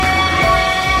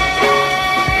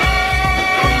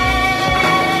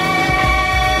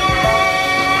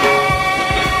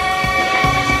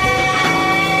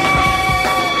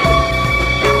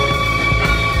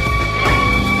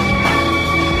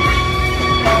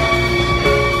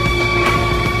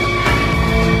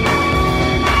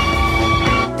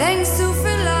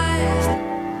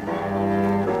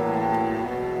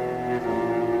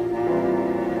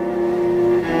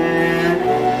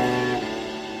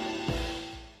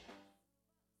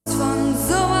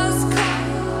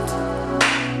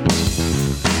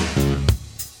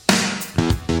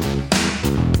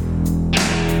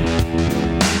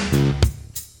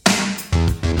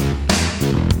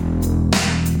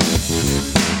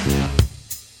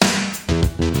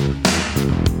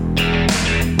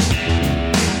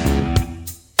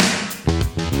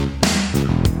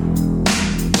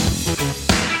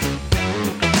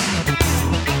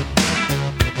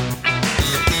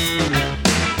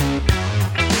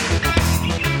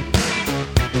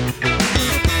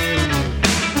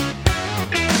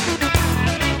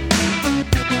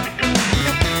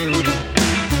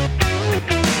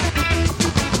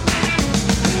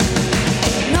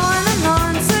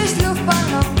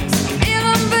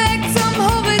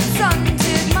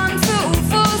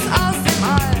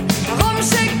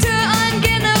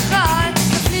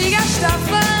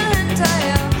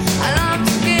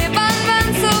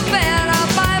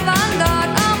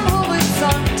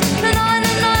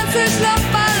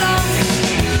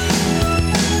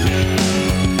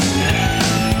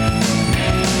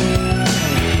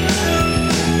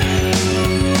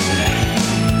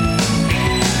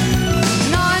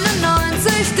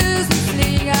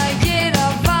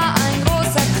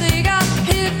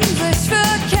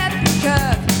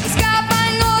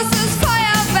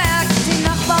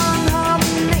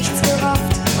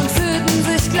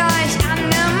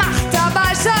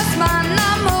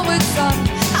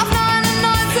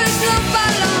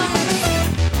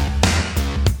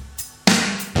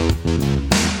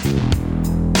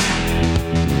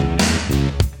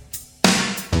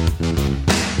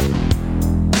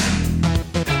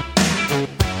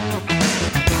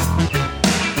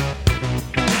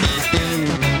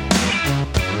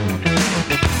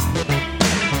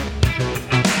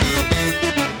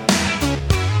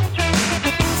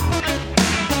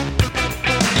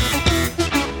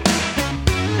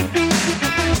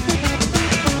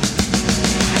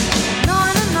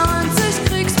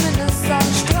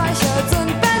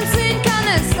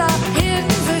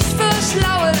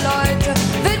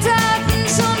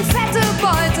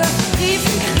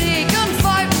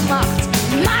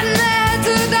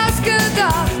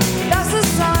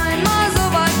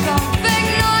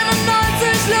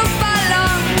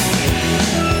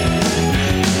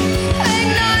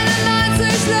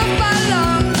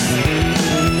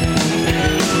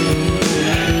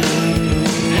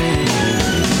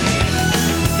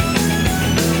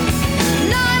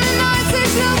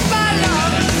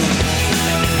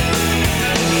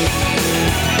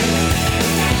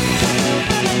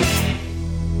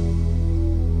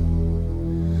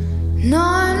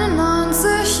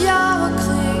99 Jahre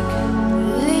Krieg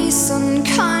ließen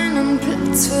keinen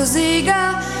Platz für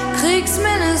Sieger.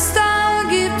 Kriegsminister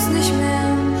gibt's nicht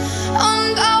mehr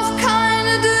und auch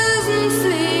keine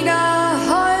Düsenflieger.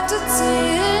 Heute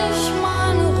zieh ich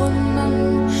meine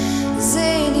Runden,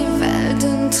 seh die Welt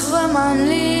in Trümmern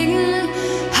liegen,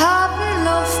 hab 'n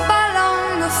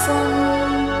Luftballon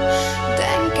gefunden,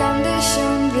 denk an dich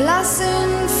und lass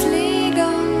ihn fliegen.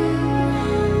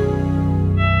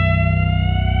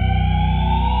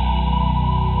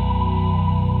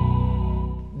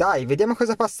 Dai, vediamo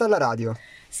cosa passa alla radio.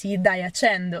 Sì, dai,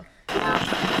 accendo.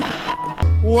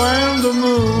 When the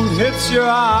moon hits your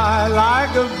eye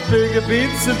like a big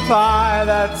pizza pie,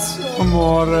 that's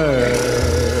amore.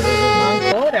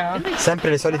 Ancora? Sempre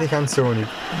le solite canzoni.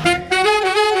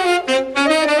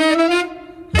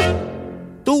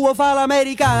 Tu fa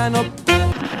l'americano.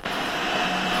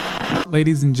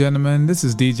 Ladies and gentlemen, this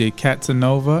is DJ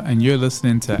Catanova and you're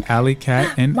listening to Alley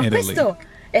Cat in Ma Italy. questo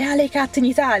è Alley Cat in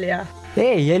Italia.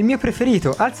 Ehi, è il mio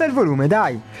preferito, alza il volume,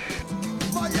 dai.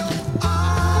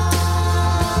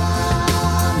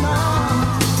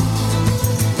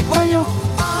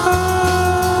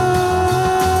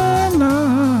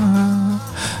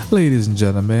 Ladies and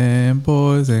gentlemen,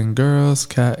 boys and girls,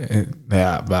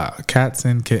 cats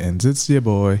and kittens, it's your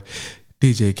boy,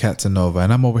 DJ Catanova,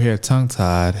 and I'm over here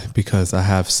tongue-tied because I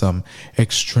have some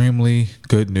extremely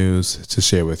good news to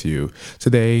share with you.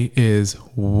 Today is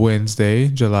Wednesday,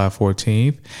 July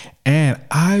 14th, and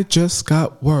I just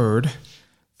got word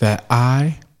that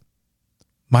I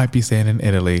might be staying in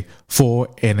Italy for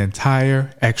an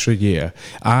entire extra year.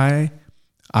 I'm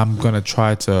going to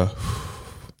try to,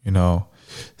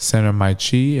 center my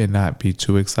chi and not be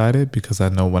too excited, because I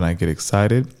know when I get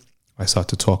excited, I start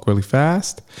to talk really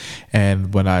fast.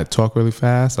 And when I talk really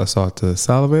fast, I start to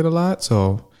salivate a lot.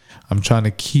 So I'm trying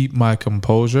to keep my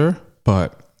composure,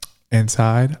 but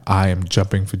inside I am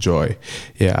jumping for joy.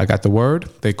 Yeah, I got the word.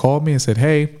 They called me and said,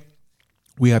 hey,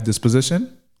 we have this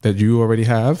position that you already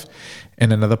have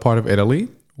in another part of Italy.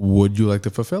 Would you like to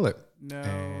fulfill it?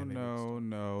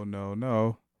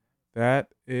 No. That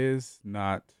is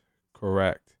not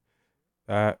correct.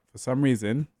 That for some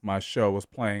reason my show was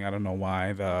playing. I don't know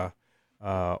why the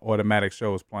automatic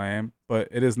show was playing, but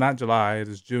it is not July. It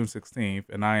is June 16th,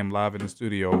 and I am live in the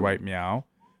studio right meow.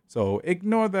 So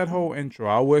ignore that whole intro.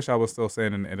 I wish I was still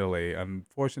staying in Italy.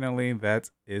 Unfortunately,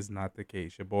 that is not the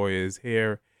case. Your boy is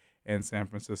here in San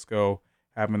Francisco,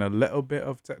 having a little bit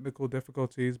of technical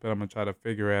difficulties, but I'm gonna try to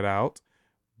figure it out.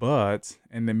 But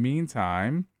in the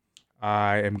meantime,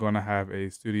 I am going to have a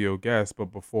studio guest,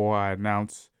 but before I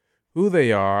announce who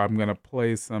they are, I'm going to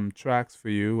play some tracks for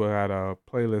you. I got a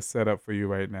playlist set up for you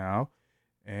right now,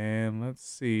 and let's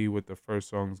see what the first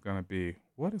song is going to be.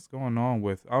 What is going on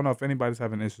with, I don't know if anybody's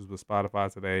having issues with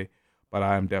Spotify today, but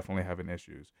I am definitely having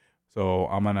issues. So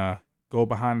I'm going to go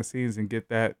behind the scenes and get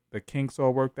the kinks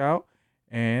all worked out,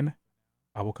 and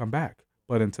I will come back.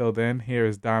 But until then, here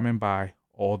is Diamond by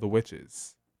All the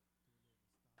Witches.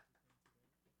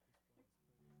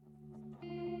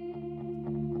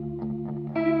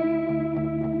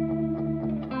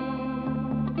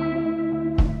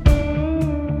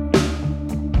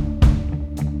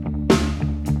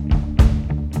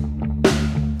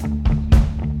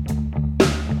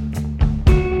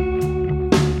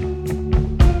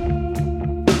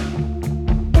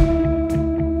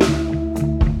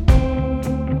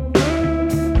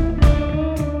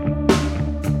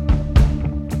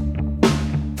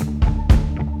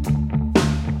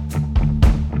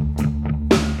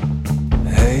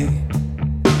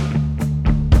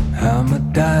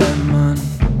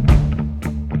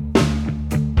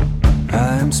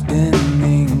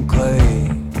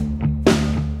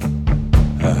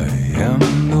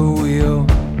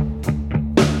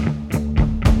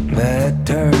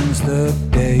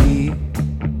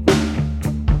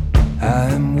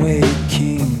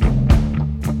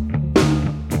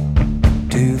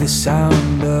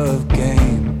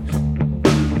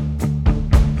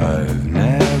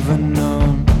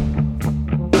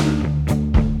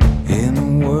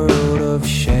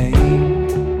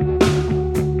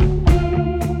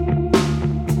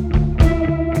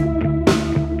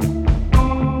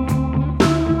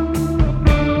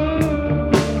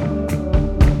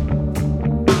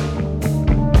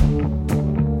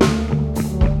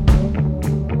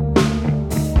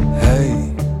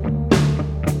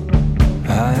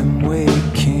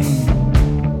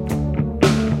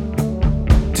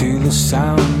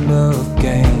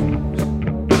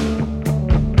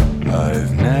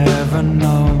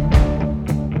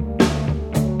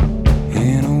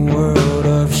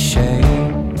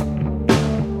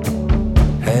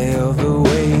 Hail the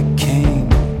way it came.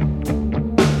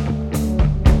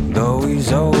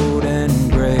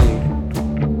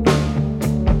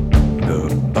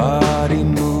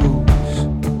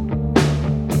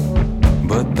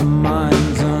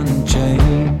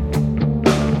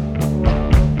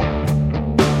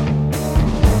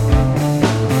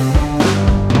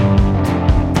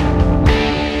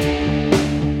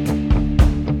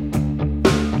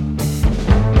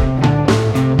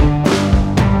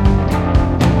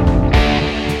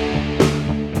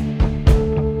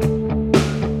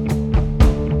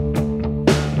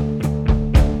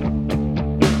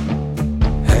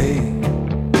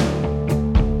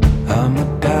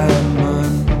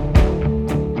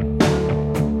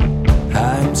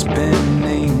 I'm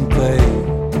spinning clay.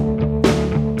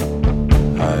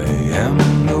 I am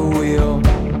the wheel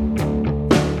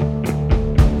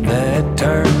that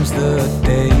turns the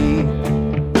day.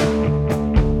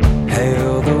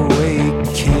 Hail the way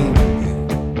king,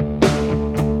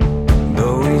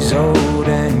 though he's old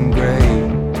and gray.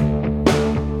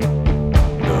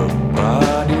 The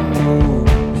body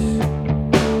moves,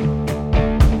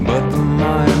 but the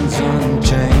mind's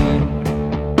unchained.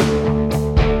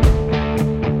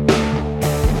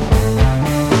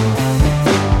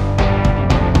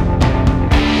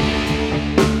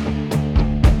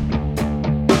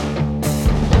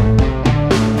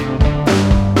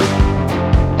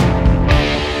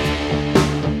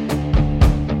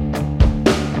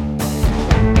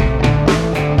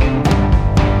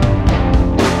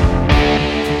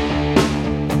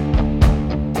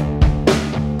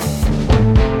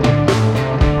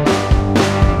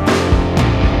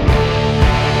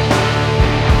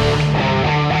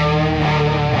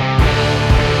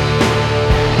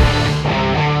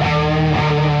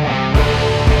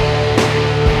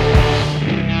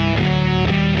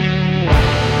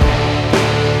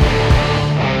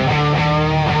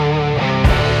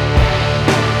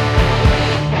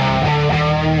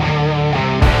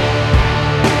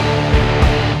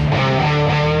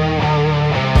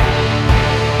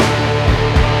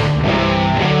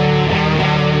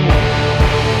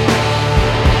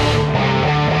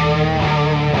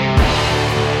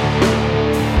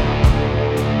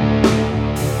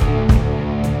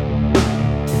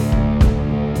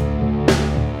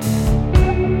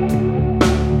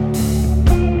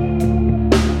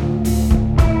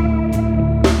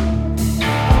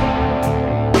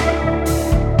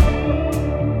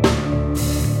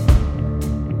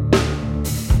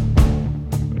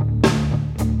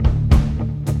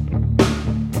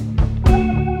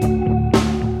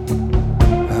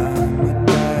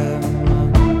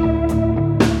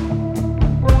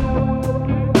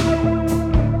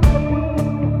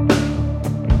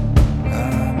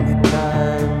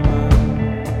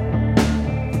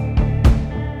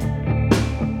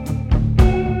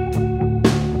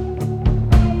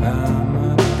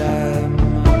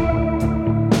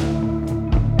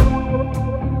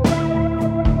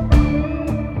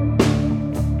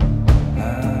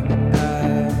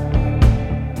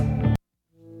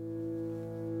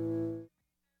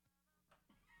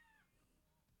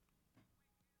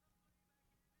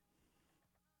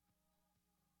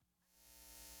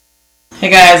 Hey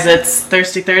guys, it's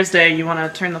Thirsty Thursday. You want to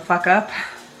turn the fuck up?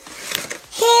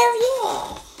 Hell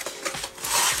yeah.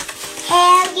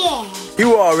 Hell yeah.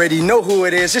 You already know who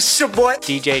it is. It's your boy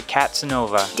DJ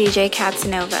Katsanova. DJ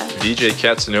Katsanova. DJ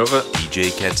Katsanova. DJ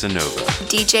Katsanova.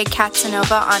 DJ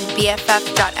Katsanova on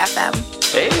BFF.fm.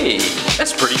 Hey,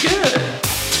 that's pretty good.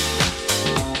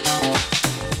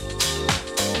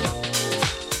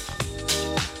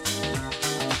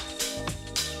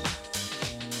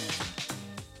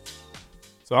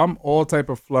 So I'm all type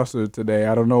of flustered today.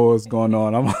 I don't know what's going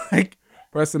on. I'm like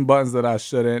pressing buttons that I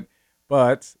shouldn't.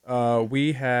 But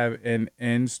we have an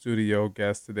in-studio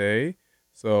guest today.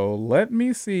 So let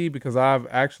me see, because I've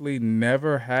actually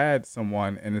never had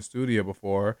someone in the studio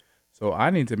before. So I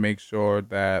need to make sure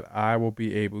that I will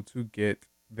be able to get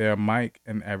their mic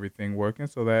and everything working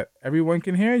so that everyone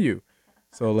can hear you.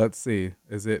 So let's see.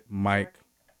 Is it Mike?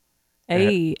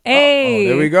 Hey. Oh,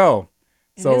 there we go.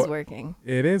 It is working.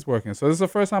 It is working. So this is the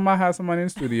first time I have someone in the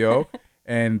studio,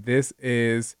 and this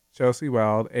is Chelsea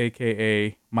Wild,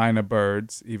 a.k.a. Minor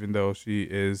Birds, even though she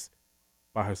is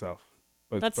by herself.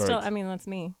 But that's birds. Still, I mean, that's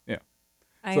me. Yeah.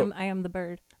 I am the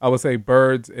bird. I would say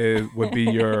birds would be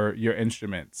your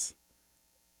instruments.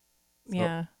 So,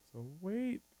 yeah. So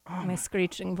wait. Oh, my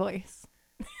screeching voice.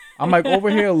 I'm like over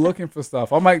here looking for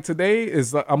stuff. I'm like,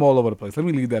 I'm all over the place. Let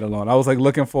me leave that alone. I was like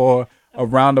looking for a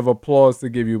round of applause to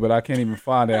give you, but I can't even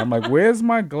find it. I'm like, where's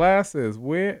my glasses?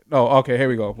 Where? Oh, okay, here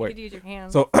we go. Wait. You could use your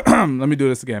hands. So let me do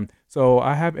this again. So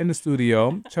I have in the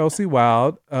studio Chelsea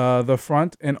Wild, the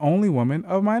front and only woman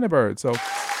of Minor Bird. So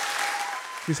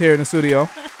she's here in the studio.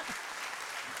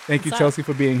 Thank you, Chelsea,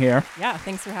 for being here. Yeah,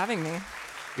 thanks for having me.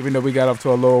 Even though we got up to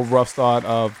a little rough start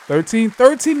of 13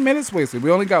 minutes wasted.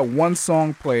 We only got one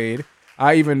song played.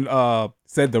 I even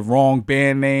said the wrong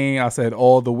band name. I said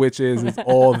All the Witches. It's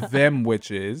All Them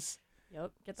Witches.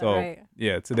 Yep, get that right.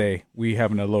 Yeah, today we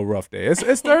having a little rough day.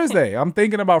 It's Thursday. I'm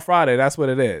thinking about Friday. That's what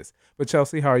it is. But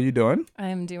Chelsea, how are you doing?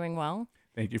 I'm doing well.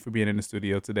 Thank you for being in the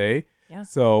studio today. Yeah.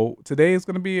 So today is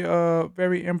going to be a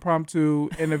very impromptu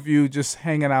interview, just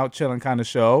hanging out, chilling kind of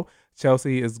show.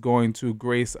 Chelsea is going to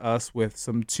grace us with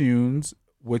some tunes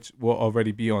which will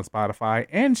already be on Spotify.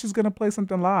 And she's going to play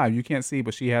something live. You can't see,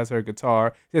 but she has her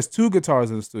guitar. She has 2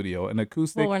 guitars in the studio, an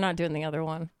acoustic. Well, we're not doing the other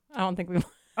one. I don't think we.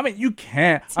 I mean, you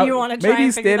can't. Do you want to try maybe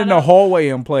and figure stand in that the out? hallway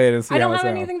and play it and see I don't how it have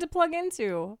sounds. anything to plug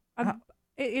into.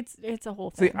 It's a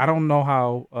whole See, thing. I don't know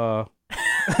how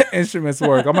instruments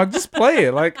work. I'm like, just play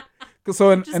it. Like,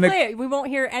 so Just play it. We won't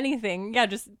hear anything. Yeah,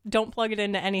 just don't plug it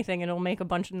into anything, and it'll make a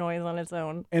bunch of noise on its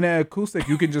own. in an acoustic,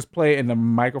 you can just play it and the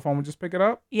microphone will just pick it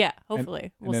up. Yeah,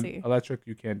 hopefully. And We'll then see. Electric,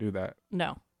 you can't do that.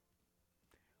 No.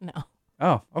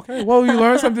 Oh, okay. Well, you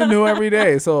learn something new every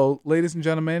day. So, ladies and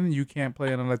gentlemen, you can't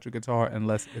play an electric guitar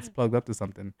unless it's plugged up to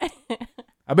something.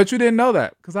 I bet you didn't know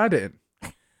that because I didn't.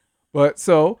 But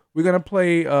so we're going to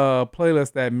play a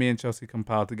playlist that me and Chelsea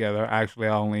compiled together. Actually,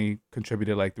 I only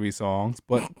contributed like 3 songs,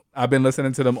 but I've been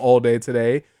listening to them all day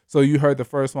today. So you heard the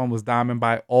first one was Diamond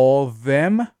by All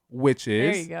Them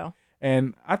Witches. There you go.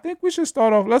 And I think we should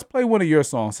start off. Let's play one of your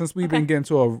songs since we've been getting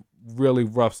to a really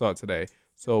rough start today.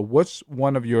 So which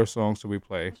one of your songs should we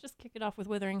play? Let's just kick it off with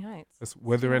Wuthering Heights. It's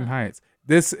Wuthering Heights.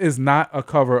 This is not a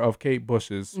cover of Kate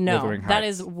Bush's Wuthering Heights. That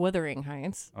is Wuthering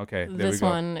Heights. Okay, there this we go.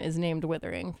 one is named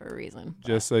Withering for a reason.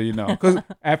 Just so you know. Because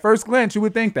at first glance, you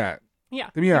would think that. Yeah,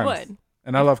 to be you honest. would.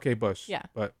 And I love Kate Bush. Yeah.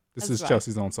 But this That's is right.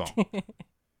 Chelsea's own song. Thank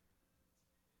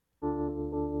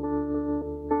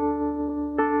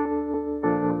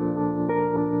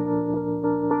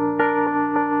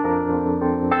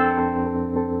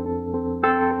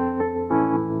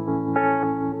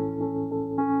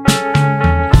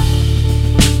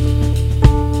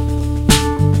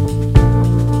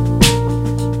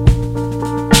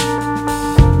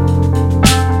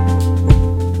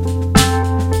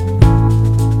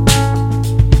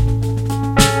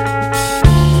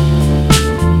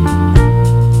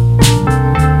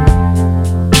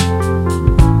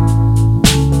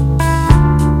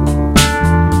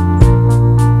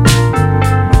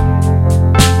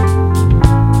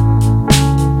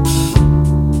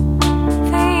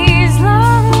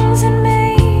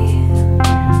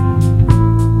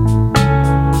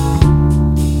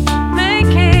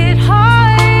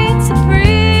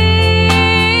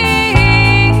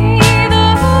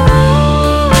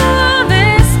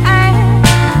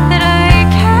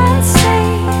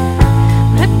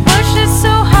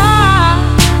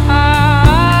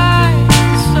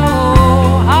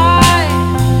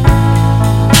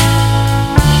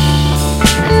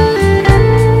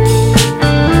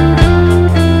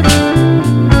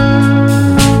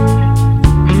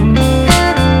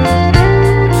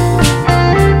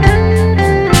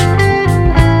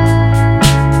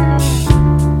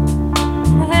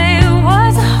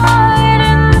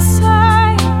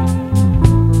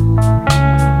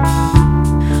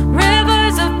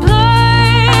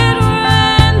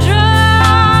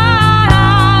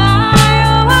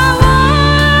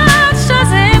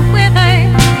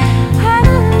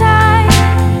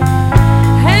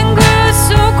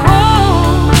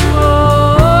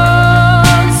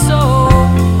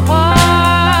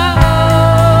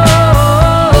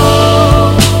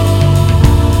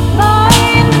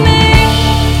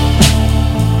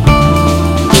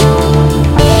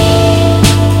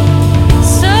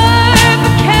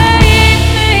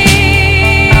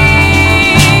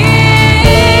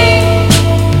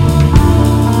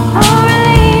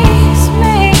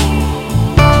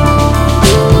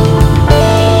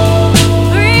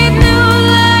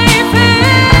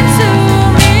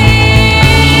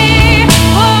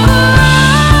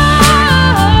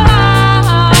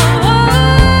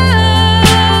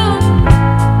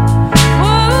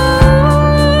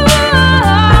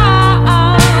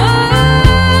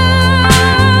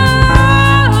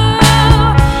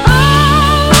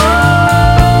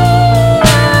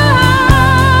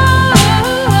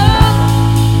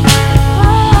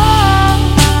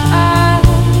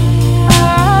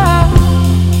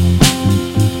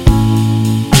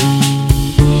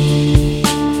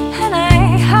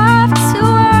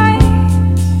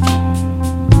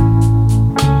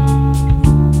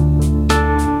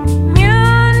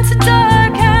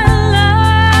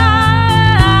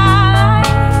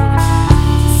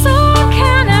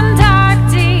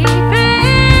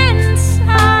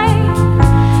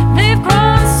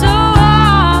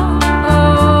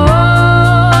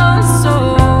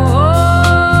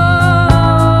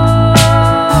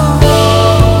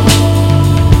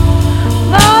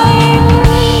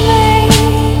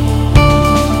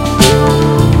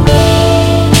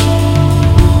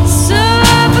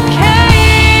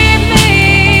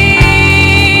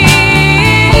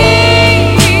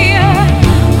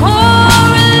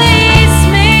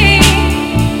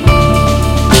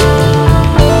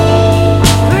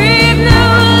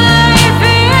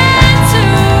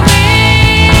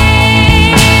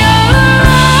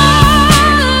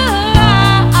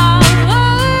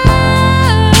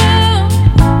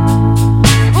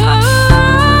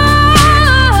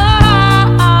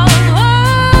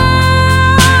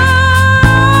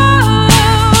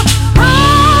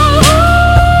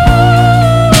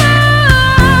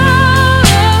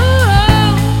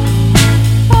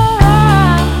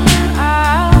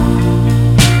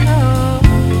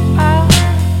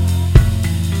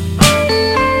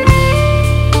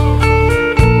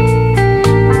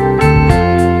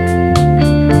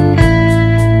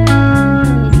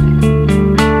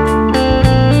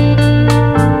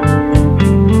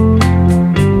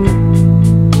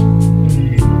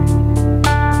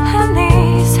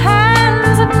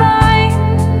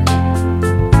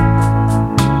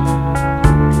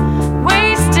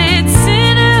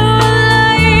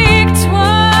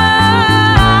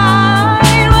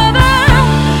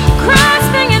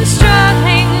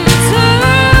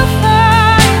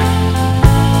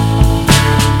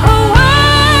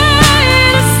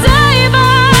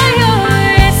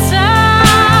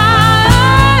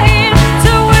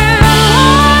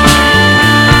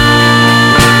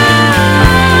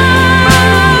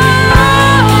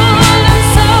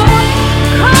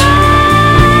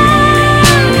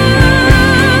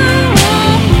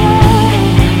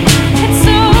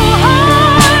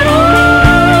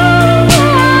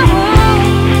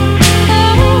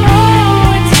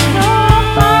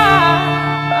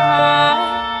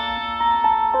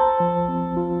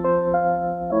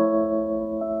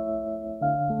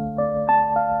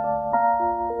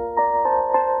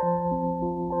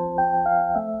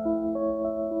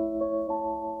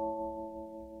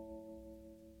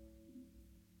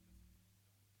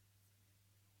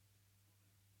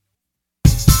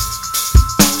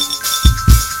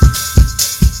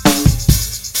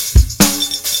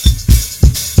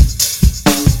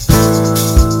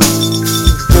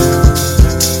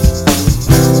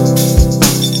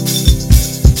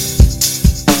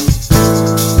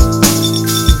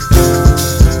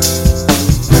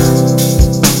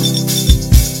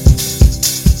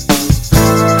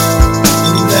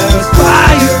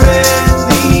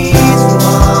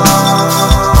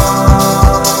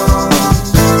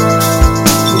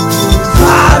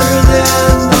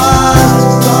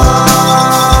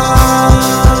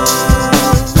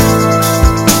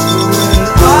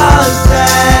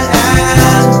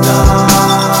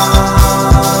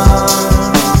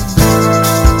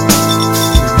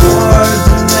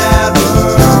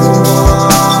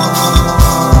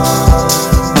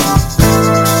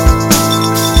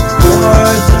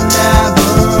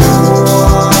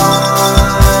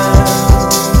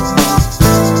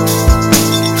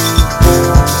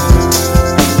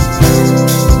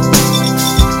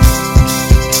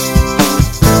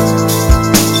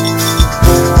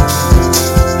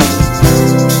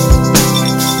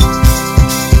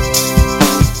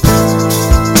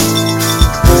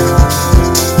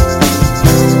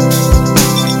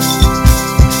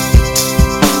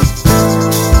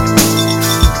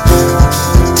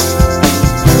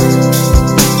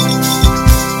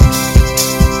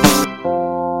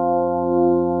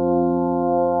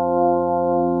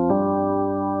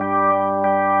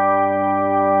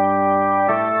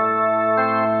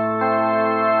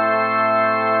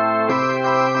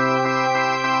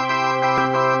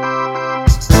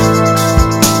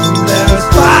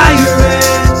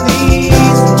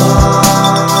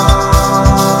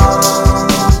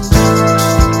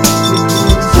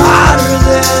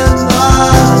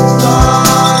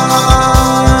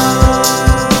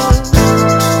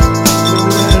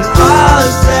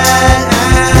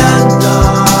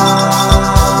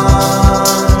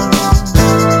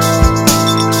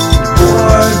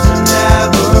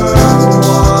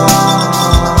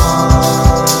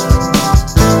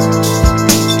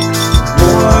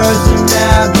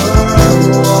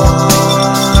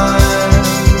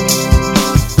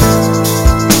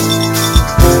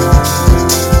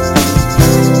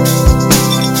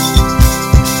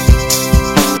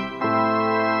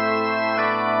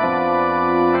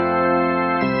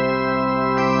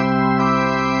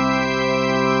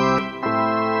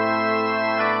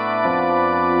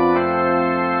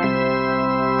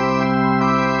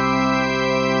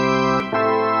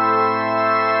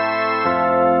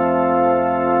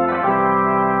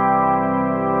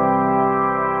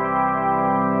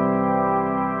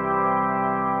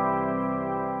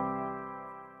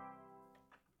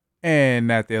And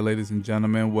that there, ladies and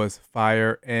gentlemen, was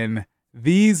Fire in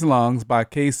These Lungs by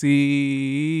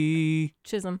Casey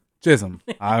Chisholm.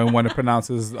 I don't want to pronounce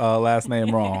his last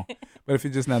name wrong. But if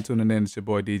you're just not tuning in, it's your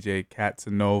boy DJ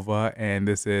Katsanova, and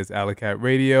this is Alley Cat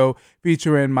Radio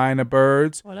featuring Minor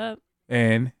Birds. What up?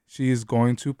 And she's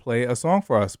going to play a song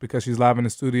for us because she's live in the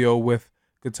studio with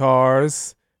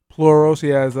guitars, plural. She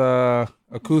has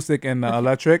acoustic and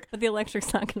electric. But the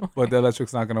electric's not going to work. But the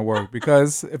electric's not going to work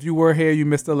because if you were here, you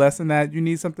missed a lesson that you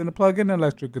need something to plug an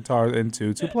electric guitar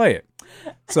into to play it.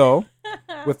 So,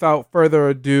 without further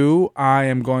ado, I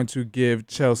am going to give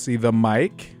Chelsea the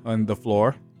mic on the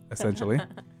floor, essentially.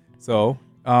 So,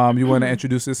 you want to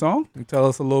introduce this song and tell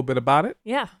us a little bit about it?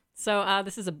 Yeah. So,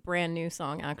 this is a brand new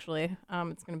song, actually.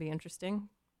 It's going to be interesting.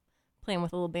 Playing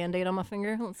with a little Band-Aid on my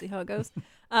finger. Let's see how it goes.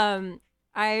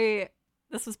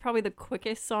 This was probably the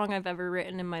quickest song I've ever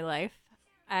written in my life.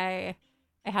 I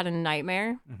had a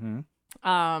nightmare.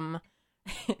 Mm-hmm.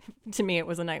 To me, it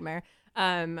was a nightmare.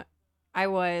 I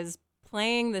was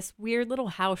playing this weird little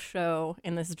house show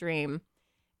in this dream,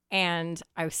 and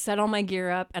I set all my gear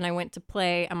up, and I went to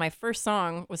play, and my first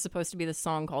song was supposed to be this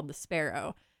song called The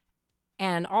Sparrow.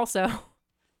 And also,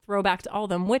 throwback to All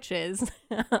Them Witches.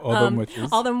 All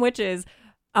Them Witches.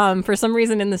 For some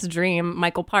reason in this dream,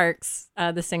 Michael Parks,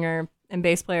 the singer and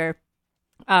bass player,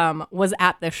 was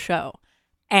at this show.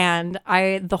 And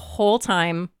the whole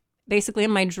time, basically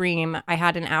in my dream, I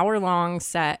had an hour-long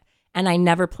set, and I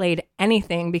never played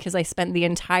anything because I spent the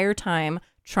entire time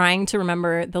trying to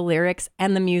remember the lyrics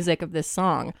and the music of this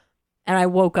song. And I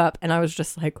woke up, and I was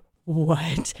just like,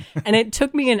 what? And it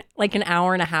took me an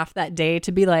hour and a half that day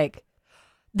to be like,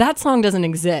 that song doesn't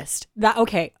exist.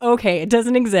 Okay, it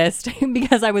doesn't exist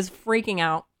because I was freaking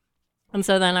out. And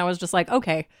so then I was just like,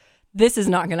 okay, this is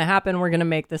not going to happen. We're going to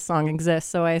make this song exist.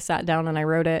 So I sat down and I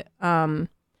wrote it.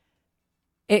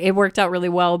 It worked out really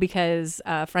well because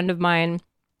a friend of mine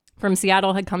from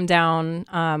Seattle had come down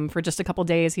for just a couple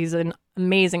days. He's an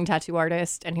amazing tattoo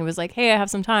artist. And he was like, hey, I have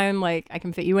some time. Like, I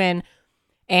can fit you in.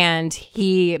 And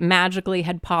he magically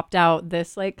had popped out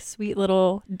this like sweet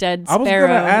little dead sparrow. I was going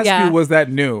to ask you, was that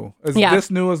new? Is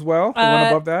this new as well? The one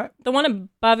above that? The one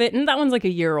above it, and that one's like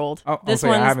a year old. Oh, this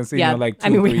one I haven't seen it in like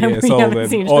 2 3 years. We haven't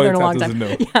seen each other in a long time.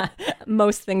 New. Yeah,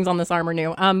 most things on this arm are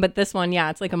new. But this one,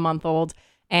 it's like a month old,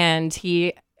 and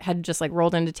he had just like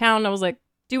rolled into town. I was like,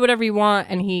 do whatever you want,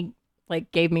 and he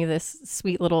like gave me this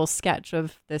sweet little sketch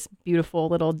of this beautiful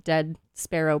little dead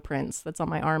sparrow prince that's on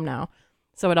my arm now.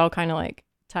 So it all kind of like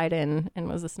tied in and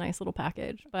was this nice little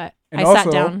package. But I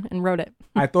sat down and wrote it.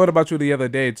 I thought about you the other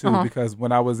day too, because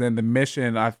when I was in the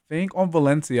Mission, I think on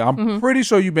Valencia, I'm pretty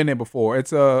sure you've been there before.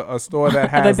 It's a store that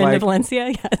has Have I been to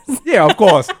Valencia? Yes. Yeah, of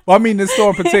course. Well, I mean, this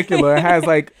store in particular, it has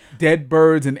like dead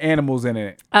birds and animals in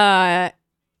it.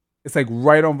 It's like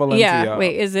right on Valencia. Yeah.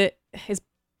 Wait,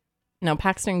 no,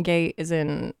 Paxton Gate is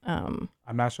in I'm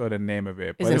not sure the name of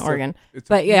it. Is in Oregon. It's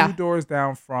a few doors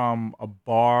down from a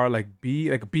bar, like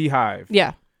a beehive.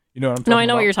 Yeah. You know what I'm talking about? No, I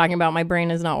know what you're talking about. My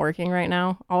brain is not working right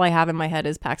now. All I have in my head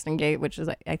is Paxton Gate, which is,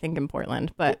 I think, in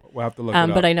Portland. But we'll have to look it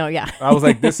up. But I know, yeah. I was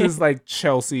like, this is like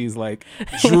Chelsea's like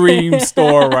dream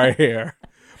store right here.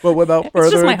 But without further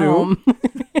it's just my ado, home.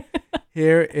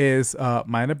 here is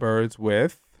Minor Birds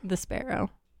with The Sparrow.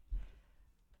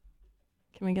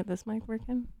 Can we get this mic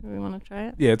working? Do we want to try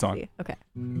it? Yeah, it's on. Okay.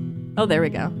 Oh, there we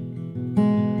go.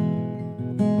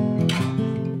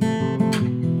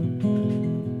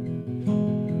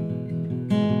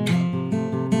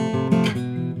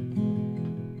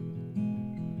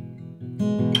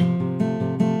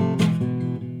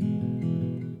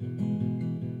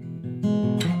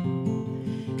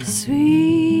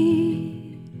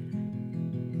 Sweet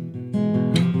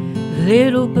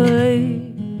little bird,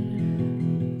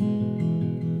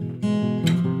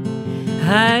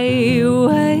 I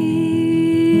waved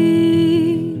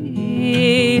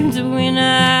when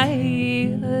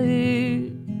I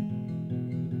heard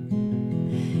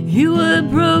you were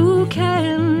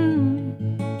broken.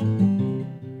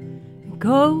 It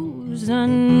goes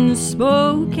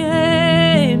unspoken.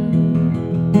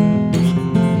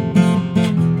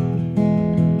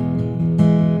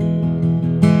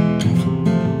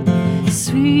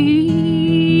 Sweet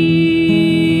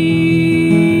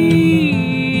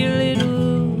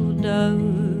little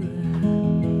dove,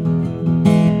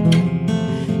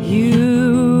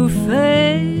 you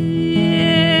fell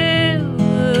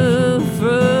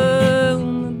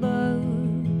from above,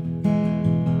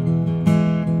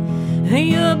 and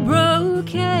you're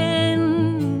broken.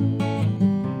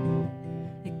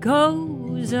 It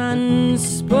goes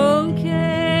unspoken.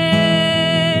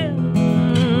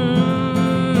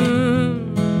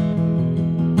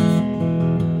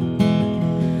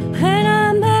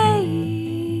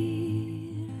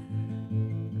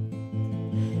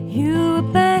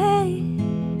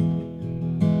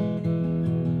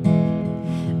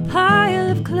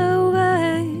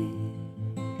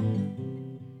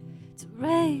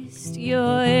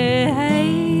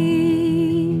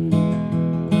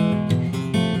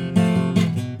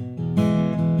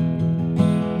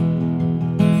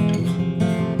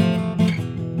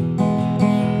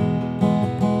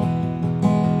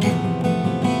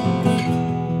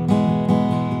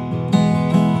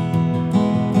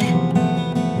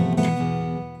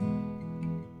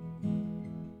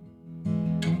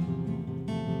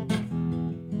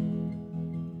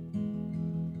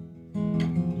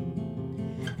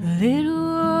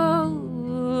 little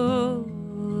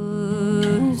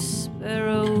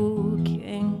sparrow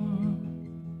king,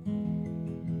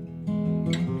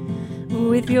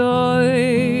 with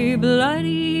your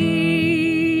bloody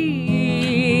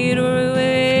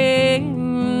ruined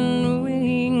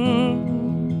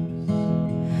wings.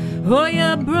 Oh,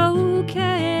 you're broken,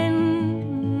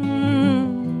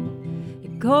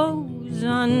 it goes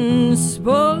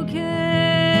unspoken.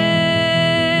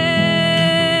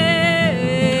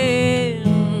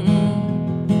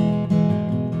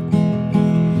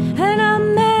 And I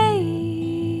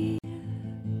made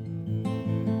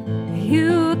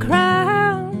you a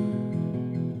crown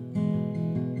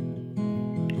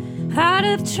out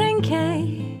of trinkets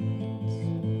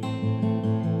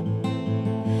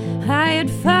I had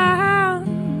found.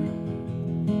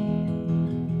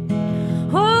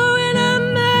 Oh, and I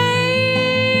made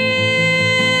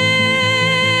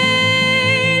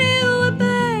you a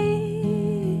babe,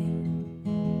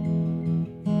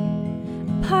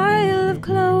 a pile of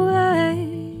clover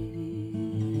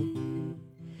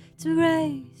to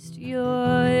raise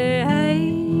your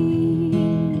age.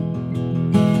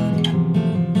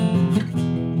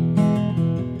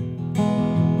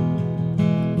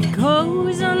 It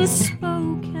goes unspoken.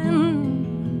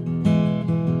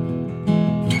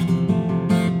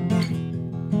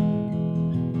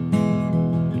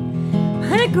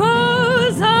 It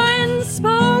goes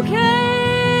unspoken.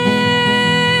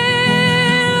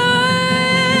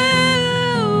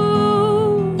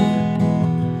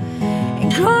 It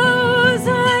goes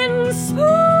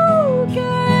unspoken.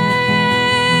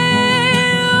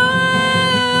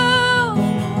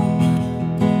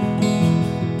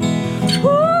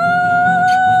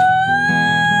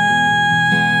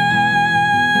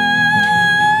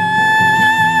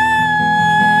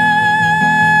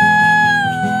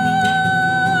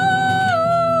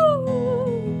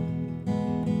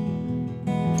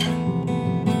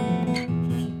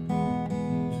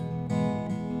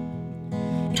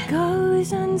 It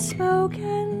goes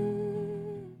unspoken.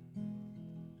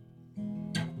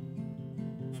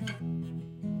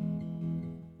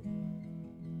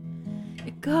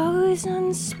 It goes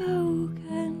unspoken.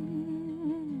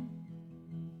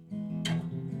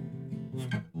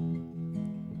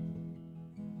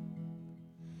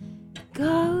 It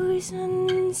goes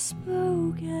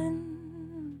unspoken.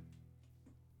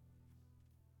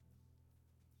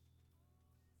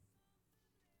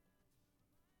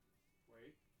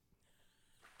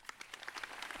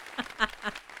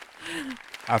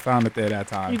 I found it there that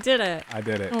time. You did it. I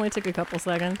did it. It only took a couple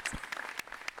seconds.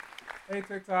 Hey,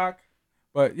 TikTok.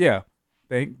 But yeah,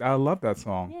 I love that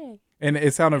song. Yay. And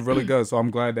it sounded really good. So I'm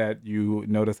glad that you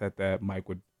noticed that mic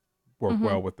would work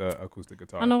well with the acoustic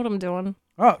guitar. I know what I'm doing.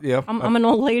 Oh, yeah. I'm an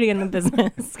old lady in the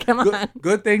business. Come on.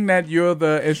 Good thing that you're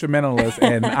the instrumentalist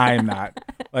and I'm not.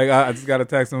 Like, I just got a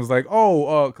text and was like,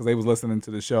 because they was listening to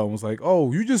the show and was like,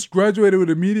 oh, you just graduated with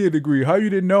a media degree. How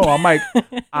you didn't know? I'm like,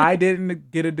 I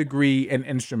didn't get a degree in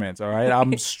instruments, all right?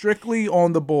 I'm strictly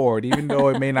on the board, even though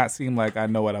it may not seem like I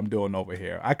know what I'm doing over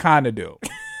here. I kind of do.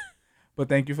 But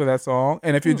thank you for that song.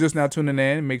 And if you're just now tuning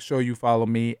in, make sure you follow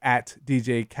me at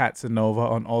DJ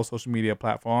Katsanova on all social media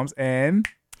platforms. And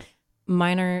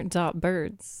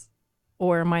Minor.birds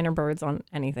or Minor Birds on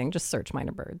anything. Just search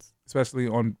Minor Birds. Especially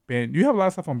on Band. You have a lot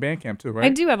of stuff on Bandcamp too, right? I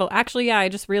do have actually, yeah, I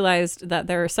just realized that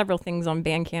there are several things on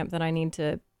Bandcamp that I need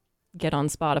to get on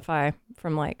Spotify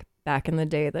from like back in the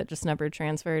day that just never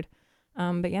transferred.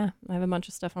 But yeah, I have a bunch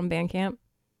of stuff on Bandcamp.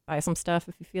 Buy some stuff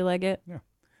if you feel like it. Yeah.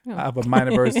 I have a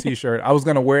Minor Birds t-shirt. I was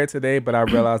going to wear it today, but I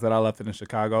realized that I left it in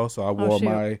Chicago. So I wore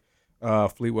my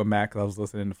Fleetwood Mac. I was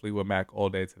listening to Fleetwood Mac all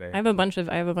day today. I have a bunch of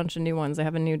new ones. I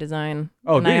have a new design.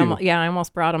 Oh, do you? I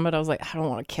almost brought them, but I was like, I don't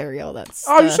want to carry all that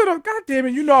stuff. Oh, you should have. God damn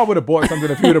it. You know I would have bought something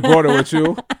if you would have brought it with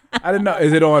you. I didn't know.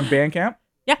 Is it on Bandcamp?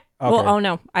 Yeah. Okay. Well,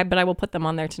 no. But I will put them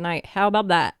on there tonight. How about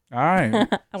that? All right.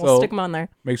 I will stick them on there.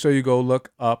 Make sure you go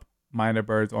look up Minor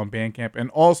Birds on Bandcamp and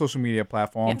all social media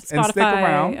platforms. Yeah, Spotify, and stick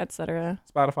around, etc.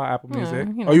 Spotify, Apple Music.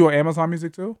 You know. Are you on Amazon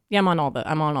Music too? Yeah, I'm on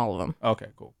all of them. Okay,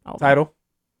 cool. All Tidal?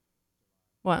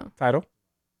 What? Tidal?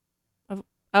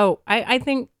 Oh, I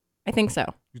think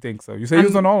so. You think so? You say you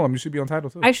was on all of them. You should be on Tidal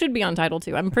too. I should be on Tidal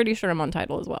too. I'm pretty sure I'm on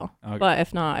Tidal as well. Okay. But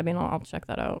if not, I mean, I'll check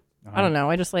that out. I don't know.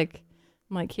 I just I'm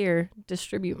like, here,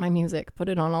 distribute my music, put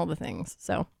it on all the things.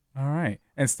 So. All right.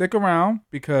 And stick around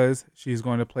because she's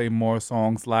going to play more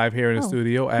songs live here in the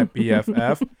studio at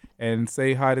BFF. And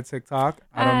say hi to TikTok.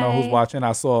 I don't know who's watching.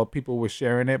 I saw people were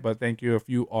sharing it, but thank you if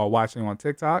you are watching on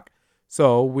TikTok.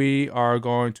 So we are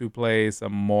going to play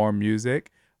some more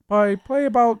music. Play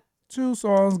about 2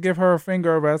 songs. Give her a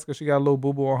finger a rest because she got a little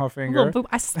boo-boo on her finger.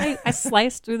 I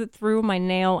sliced through my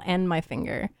nail and my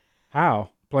finger. How?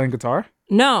 Playing guitar?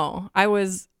 No, I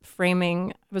was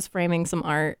framing some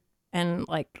art, and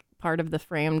like part of the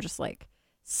frame just like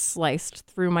sliced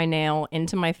through my nail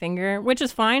into my finger, which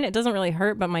is fine. It doesn't really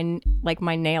hurt, but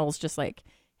my nails just like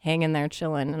hanging there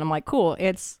chilling. And I'm like, cool.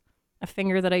 It's a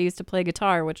finger that I used to play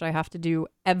guitar, which I have to do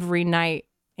every night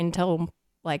until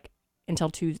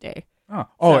Tuesday. Oh,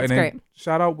 so and then great.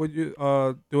 Shout out what you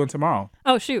doing tomorrow.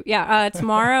 Oh shoot, yeah.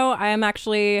 Tomorrow I'm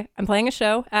playing a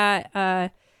show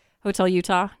at Hotel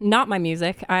Utah. Not my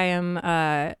music. I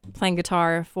am playing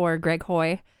guitar for Greg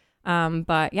Hoy.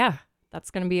 But yeah,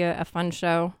 that's gonna be a fun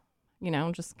show. You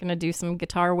know, just gonna do some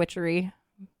guitar witchery,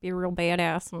 be a real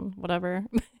badass and whatever.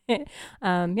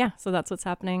 Yeah. So that's what's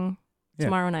happening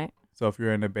tomorrow night. So if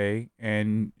you're in the Bay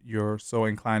and you're so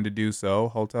inclined to do so,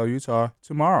 Hotel Utah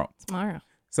tomorrow.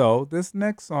 So this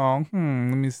next song,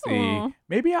 let me see. Aww.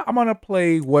 Maybe I'm gonna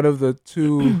play one of the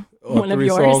 2 or 3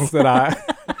 yours. songs that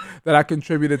I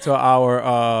contributed to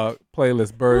our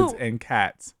playlist, Birds and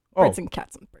Cats. Birds and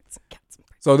Cats and Birds and Cats.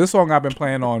 So this song I've been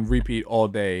playing on repeat all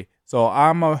day. So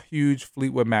I'm a huge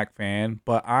Fleetwood Mac fan,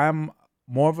 but I'm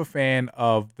more of a fan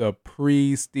of the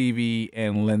pre-Stevie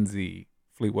and Lindsay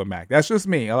Fleetwood Mac. That's just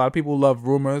me. A lot of people love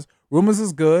Rumors. Rumors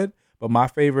is good. But my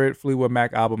favorite Fleetwood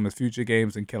Mac album is Future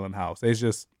Games and Killing House. It's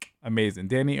just amazing.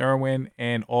 Danny Irwin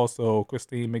and also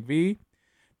Christine McVie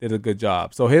did a good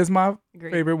job. So here's my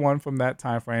favorite one from that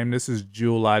time frame. This is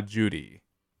July Judy.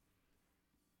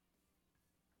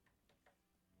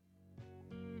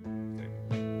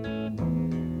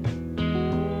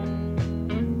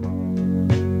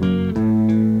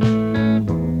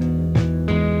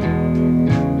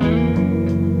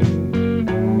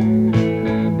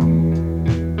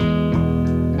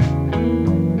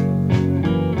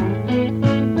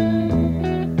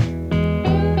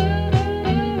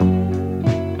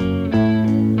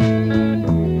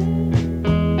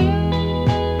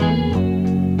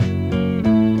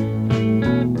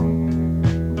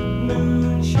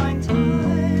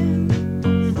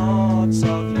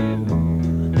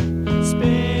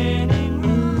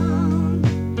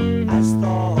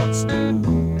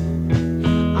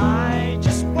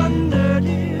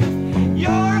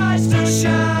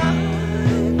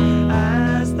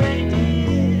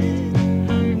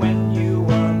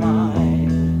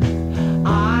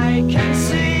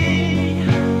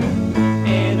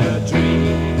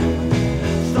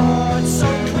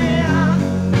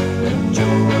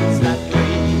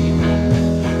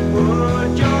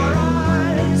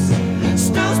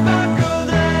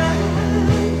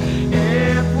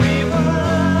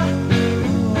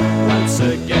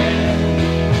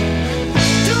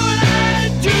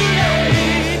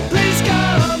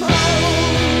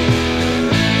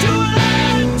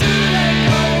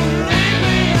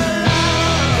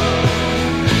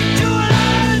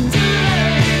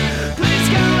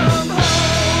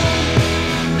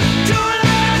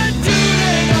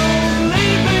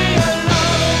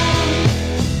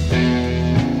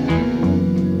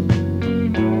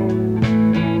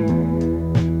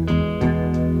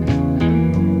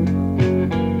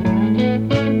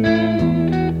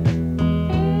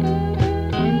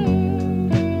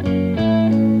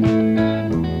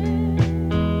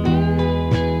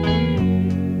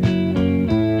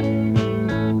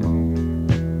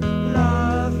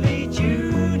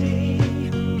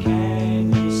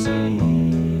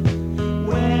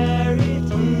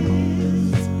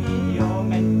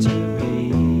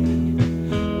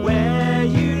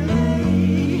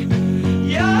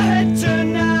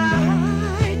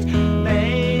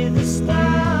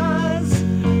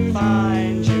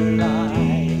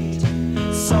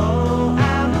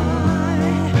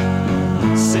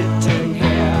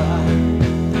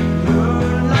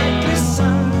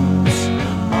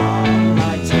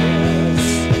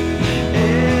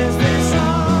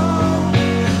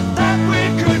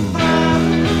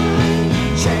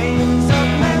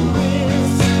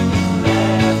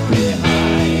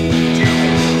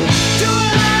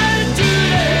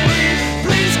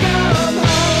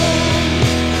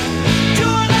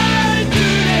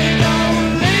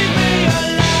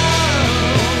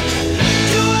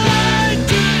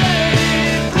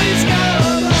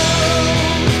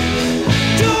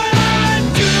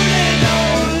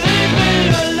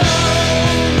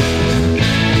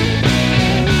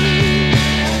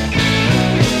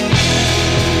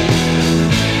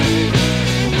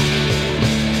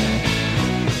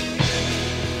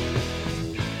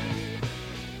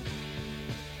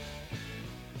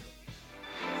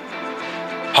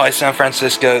 Hi San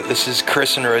Francisco, this is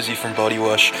Chris and Rosie from Body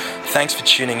Wash. Thanks for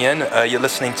tuning in. You're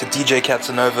listening to DJ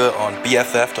Katsanova on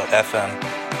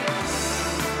BFF.FM.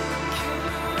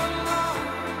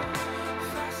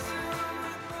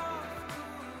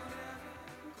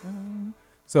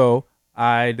 So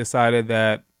I decided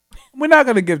that we're not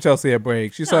going to give Chelsea a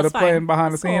break. She started it's fine. playing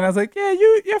behind That's the scene. cool. I was like, yeah,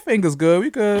 your finger's good.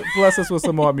 We could bless us with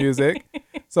some more music.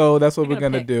 So that's what we're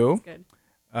going to do.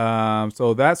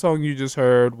 So that song you just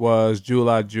heard was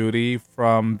Jula Judy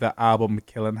from the album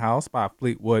Killing House by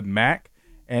Fleetwood Mac.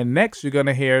 And next you're going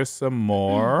to hear some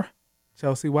more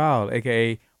Chelsea Wild,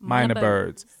 a.k.a. Minor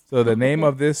Birds. So the name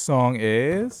of this song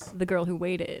is... The Girl Who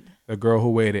Waited. The Girl Who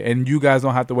Waited. And you guys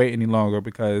don't have to wait any longer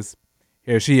because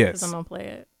here she is. Because I'm going to play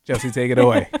it. Chelsea, take it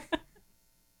away.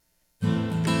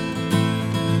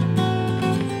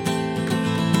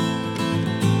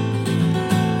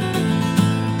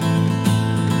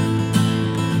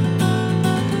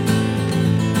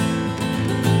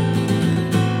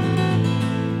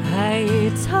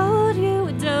 I told you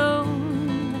I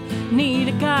don't need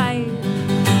a guide.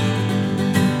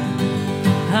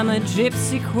 I'm a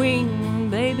gypsy queen,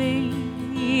 baby.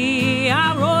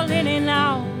 I roll in and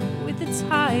out with the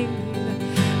tide.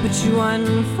 But you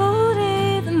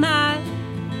unfolded the map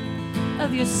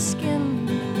of your skin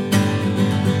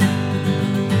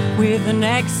with an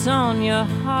X on your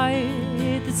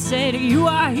heart that said you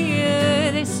are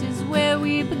here, this is where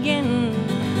we begin.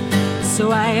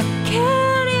 So I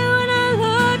killed you and I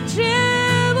locked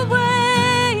you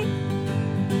away,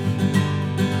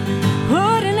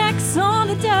 put an X on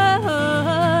the door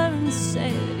and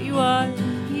said you are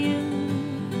here,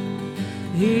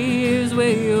 here's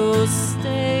where you'll stay.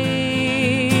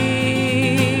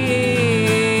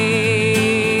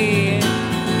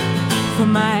 For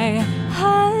my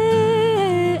heart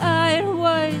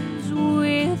was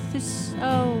with the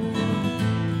soul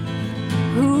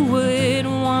who would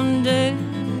wonder.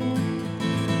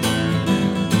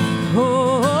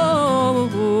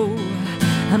 Oh,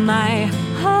 my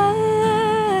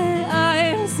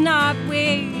heart's not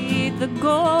with the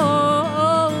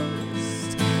ghost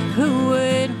who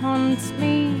would haunt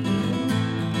me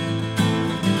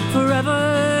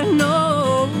forever. No.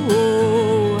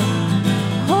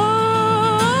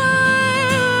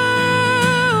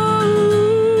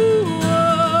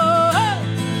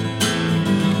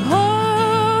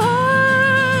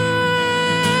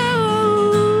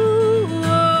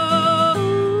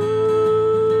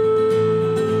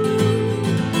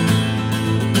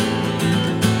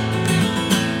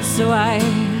 So I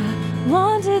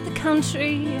wandered the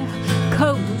country,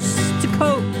 coast to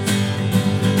coast,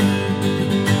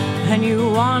 and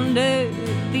you wandered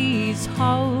these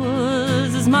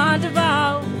halls as my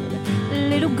devout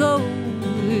little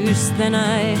ghost. Then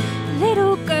a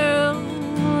little girl,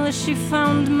 she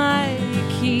found my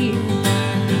key.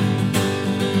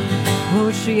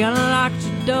 Oh, she unlocked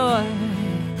your door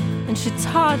and she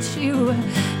taught you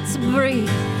to breathe.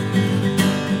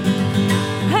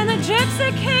 And the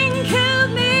gypsy king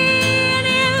killed me and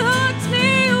he locked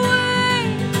me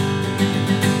away,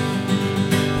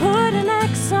 put an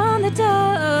X on the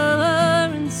door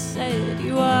and said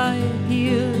you are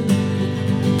here,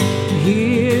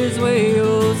 here's where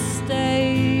you'll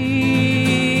stay.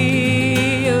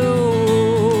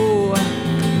 Oh,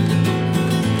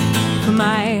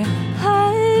 my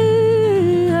heart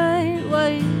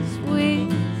was with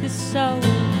the soul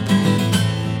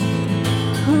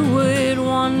who would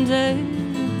wander.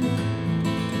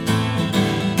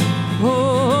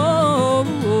 Oh,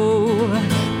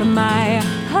 but my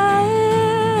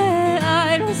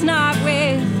heart was not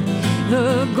with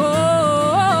the ghost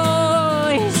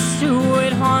who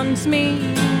would haunt me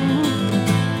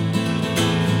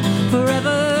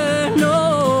forever. No.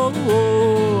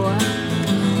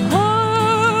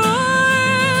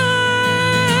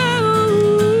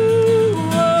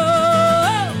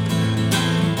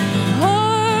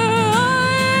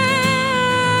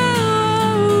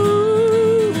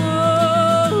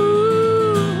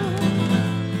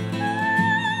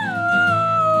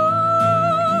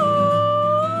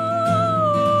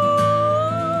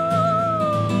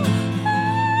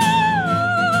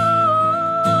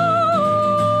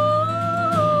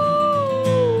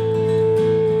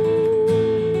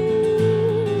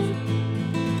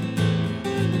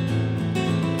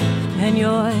 And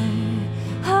your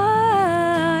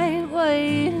heart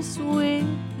was with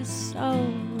the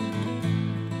soul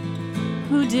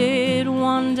who did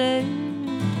wander.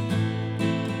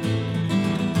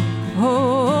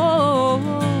 Oh,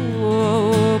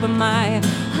 but my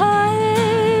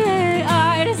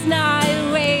heart is not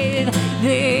with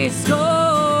this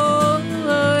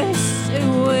ghost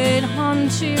who would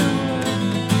haunt you.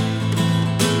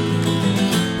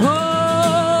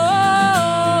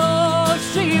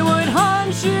 She would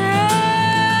haunt you.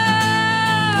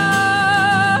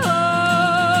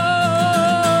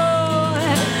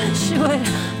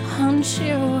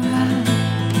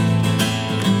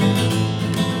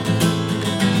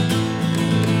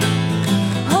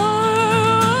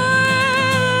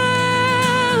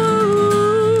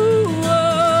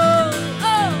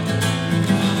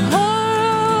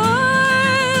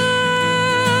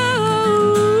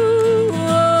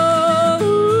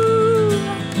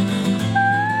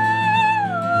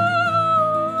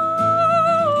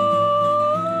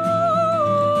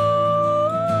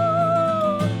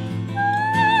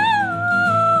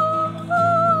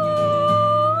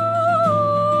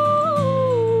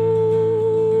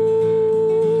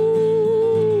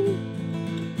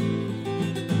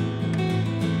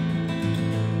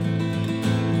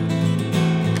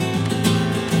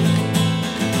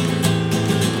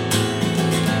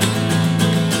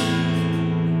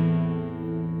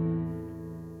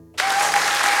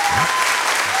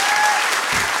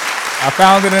 I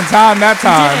found it in time that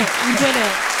time. You did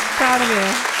it. Proud of you.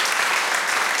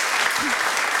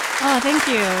 Oh, thank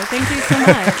you. Thank you so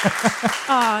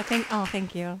much.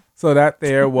 Thank you. So that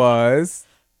there was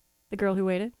The Girl Who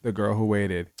Waited. The Girl Who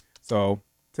Waited. So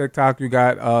TikTok, you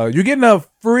got you're getting a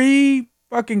free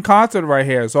fucking concert right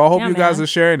here. So I hope you guys are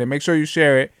sharing it. Make sure you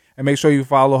share it and make sure you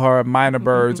follow her Minor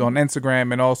Birds on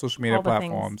Instagram and all social media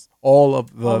platforms. All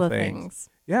of the things.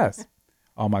 Yes.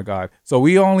 Oh my God. So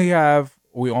we have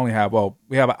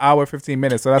an hour 15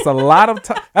 minutes. So that's a lot of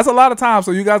time. That's a lot of time.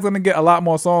 So you guys are gonna get a lot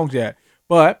more songs yet.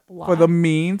 But for the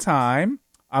meantime,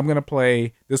 I'm going to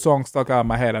play this song stuck out in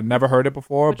my head. I never heard it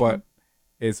before, but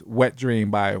it's Wet Dream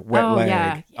by Wet Leg.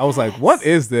 Yeah. Yes. I was like, what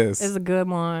is this? It's a good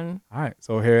one. All right,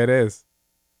 so here it is.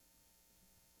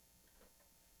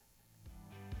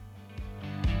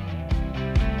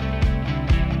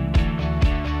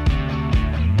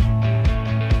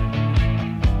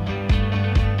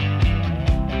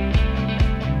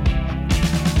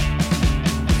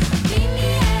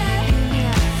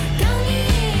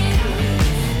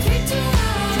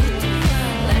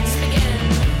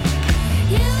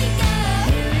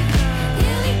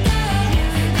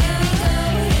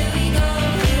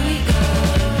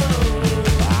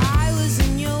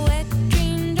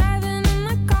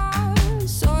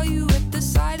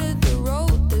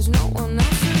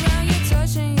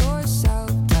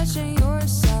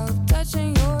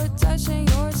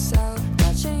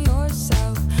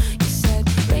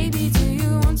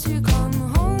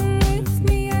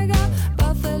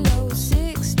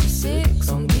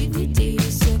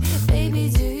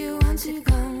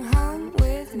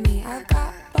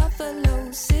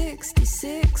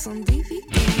 On DVD. Beat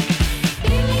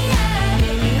me up,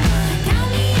 count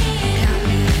me in.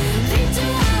 3, 2,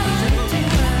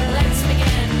 1, let's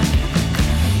begin.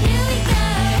 Here we go,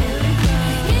 here we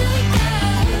go,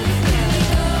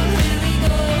 here we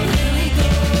go, here we go.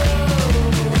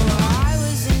 I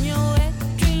was in your wet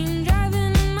dream,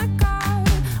 driving in my car.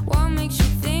 What makes you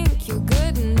think you're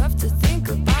good enough to think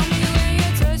about me when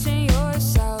you're touching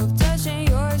yourself, touching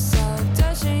yourself,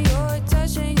 touching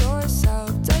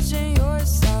yourself, touching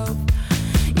yourself.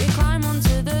 You climb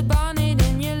onto the bonnet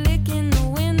and you're licking the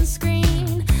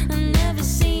windscreen. I've never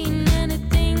seen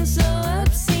anything so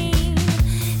obscene.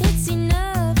 It's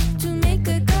enough to make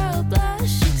a girl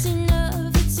blush. It's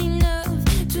enough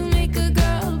to make a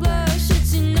girl blush.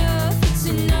 It's enough, it's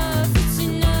enough, it's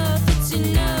enough, it's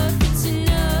enough, it's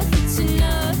enough, it's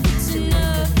enough, it's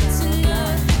enough, it's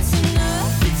enough, it's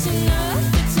enough, it's enough, it's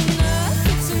enough, it's enough,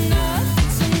 it's enough,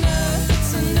 it's enough,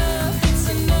 it's enough, it's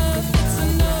enough, it's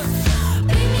enough.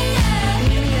 Beat me up,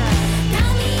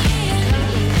 count me in.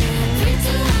 3,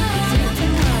 2,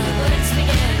 1, let's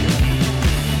begin.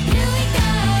 Here we go,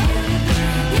 here we go,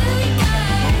 here we go,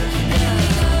 here we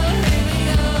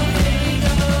go, here we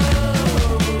go.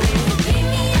 Beat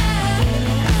me up,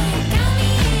 count me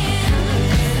in.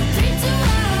 3, 2,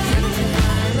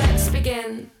 1, let's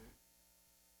begin.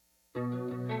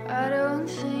 I don't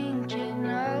think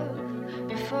enough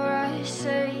before I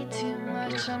say too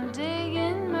much. I'm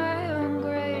digging my own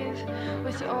grave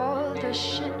with all the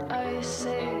shit I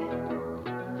say.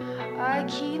 I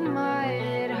keep my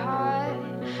head high,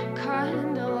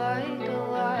 kinda like a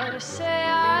lie to say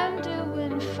I'm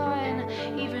doing fine,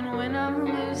 even when I'm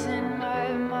losing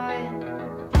my mind.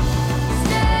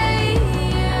 Stay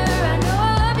here, I know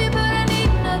I love you, but I need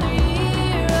another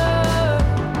year.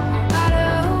 I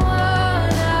don't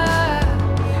wanna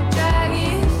drag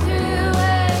you through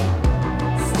it.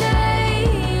 Stay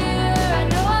here, I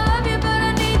know I love you, but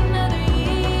I need another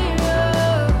year.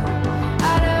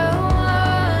 I don't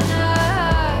wanna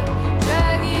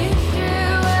drag you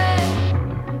through it.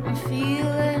 I'm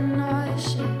feeling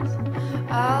nauseous.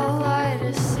 I'll light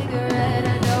a cigarette.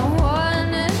 I don't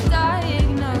want a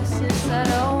diagnosis. I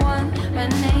don't want a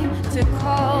name to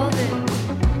call this.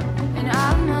 And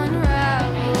I'm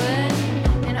unraveling.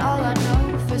 And all I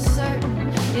know for certain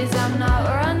is I'm not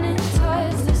running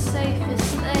towards the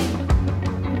safest thing.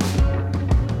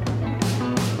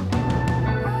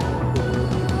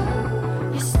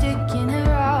 You're sticking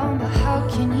around, but how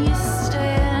can you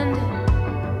stand it?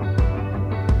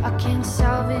 I can't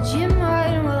salvage your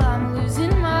mind while I'm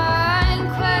losing mine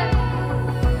quick.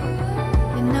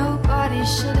 And nobody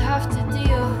should have to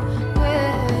deal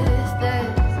with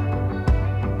this.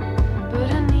 But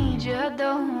I need you, I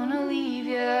don't wanna leave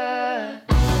you.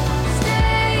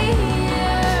 Stay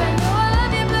here,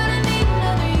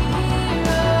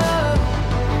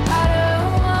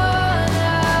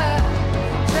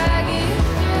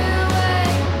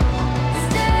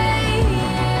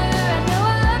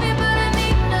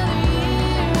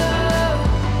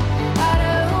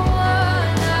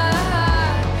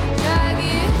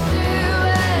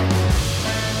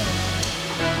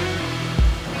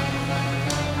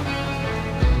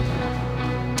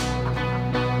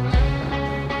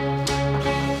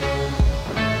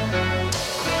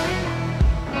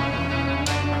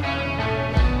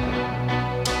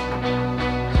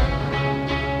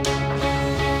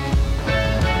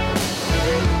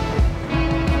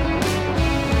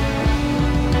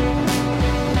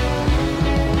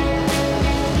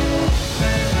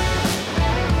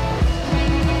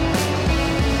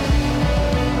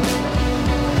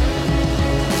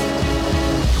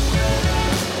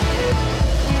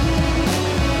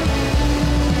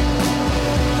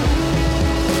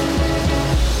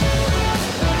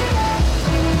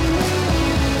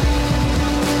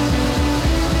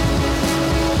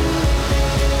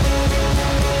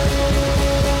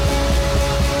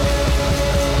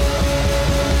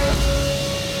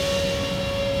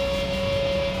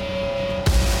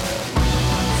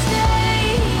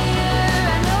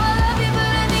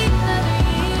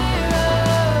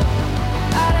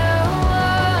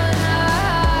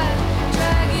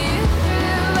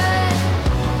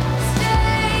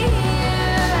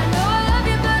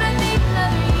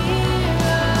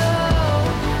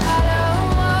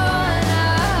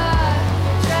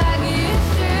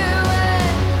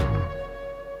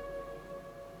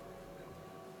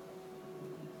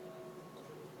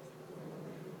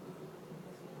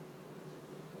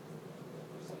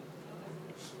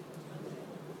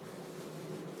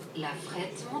 La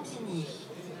Frette Montigny.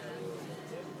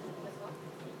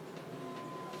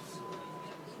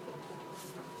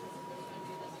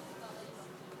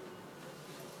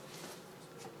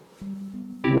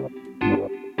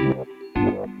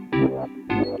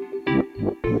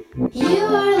 You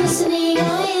are listening,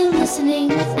 I am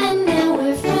listening, and now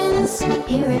we're friends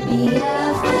here at BFF.FM.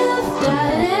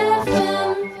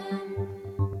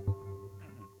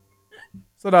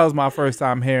 So that was my first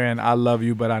time hearing I Love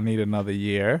You, But I Need Another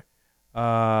Year.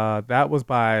 That was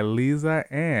by Lisa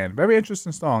Ann. Very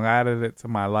interesting song. I added it to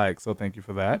my like, so thank you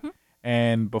for that. Mm-hmm.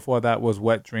 And before that was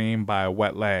Wet Dream by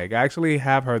Wet Leg. I actually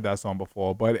have heard that song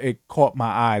before, but it caught my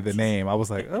eye, the name. I was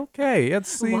like, okay, let's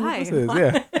see what this is.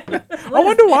 Yeah. I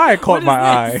wonder why it caught my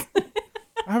eye.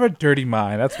 I have a dirty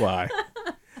mind, that's why.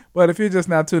 But if you're just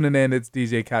now tuning in, it's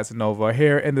DJ Casanova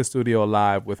here in the studio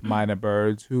live with Minor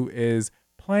Birds, who is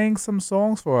playing some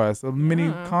songs for us, a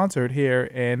mini concert here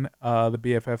in the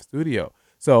BFF studio.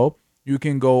 So you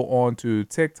can go on to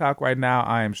TikTok right now.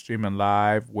 I am streaming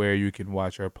live where you can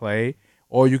watch her play,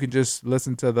 or you can just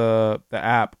listen to the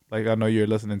app like I know you're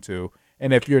listening to.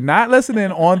 And if you're not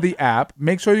listening on the app,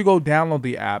 make sure you go download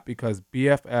the app because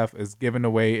BFF is giving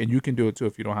away, and you can do it too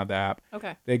if you don't have the app.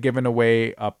 Okay. They're giving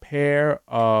away a pair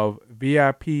of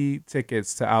VIP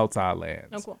tickets to Outside Lands.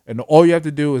 Oh, cool. And all you have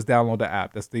to do is download the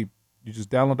app. You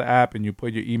just download the app and you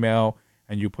put your email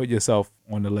and you put yourself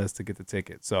on the list to get the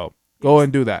ticket. So go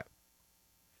and do that.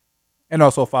 And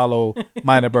also follow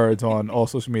Minor Birds on all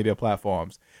social media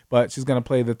platforms. But she's going to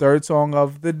play the third song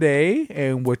of the day,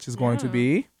 and which is going to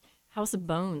be House of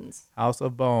Bones. House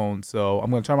of Bones. So I'm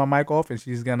going to turn my mic off and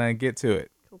she's going to get to it.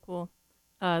 Cool.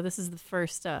 This is the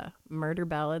first murder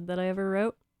ballad that I ever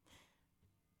wrote.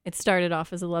 It started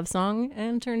off as a love song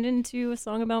and turned into a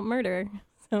song about murder.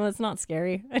 So it's not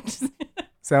scary.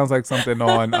 Sounds like something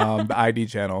on the ID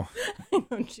channel. Oh,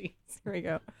 jeez. Here we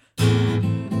go.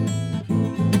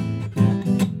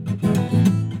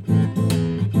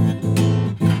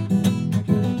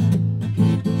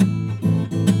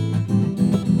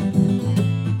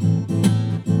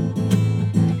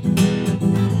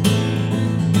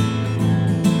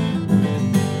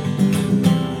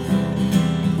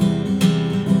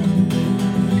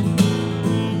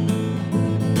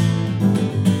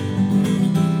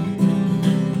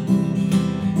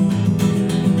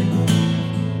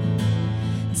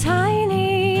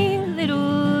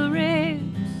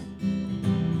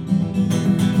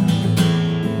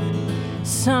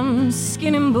 Some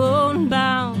skin and bone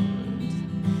bound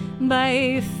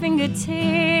by fingertips.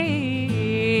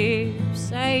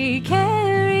 I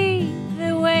carry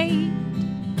the weight.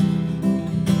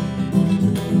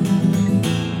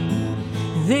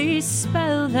 They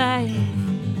spell thy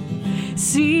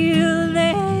seal,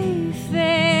 they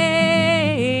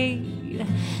fade.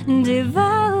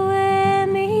 Devour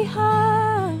me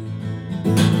hard.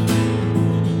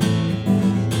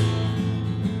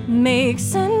 Make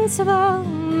sense of all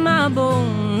my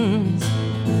bones.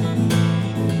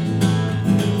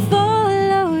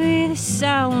 Follow the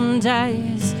sound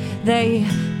as they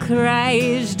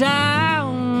crash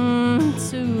down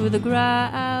to the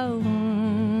ground.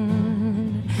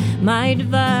 My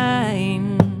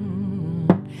divine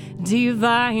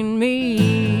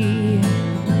me.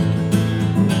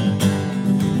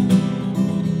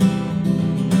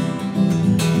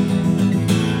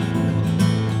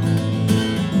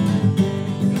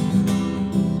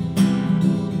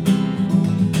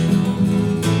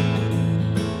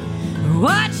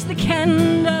 Watch the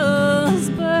candles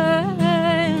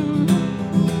burn.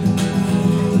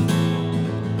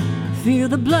 Feel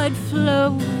the blood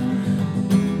flow.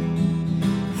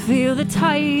 Feel the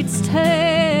tides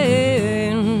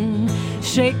turn.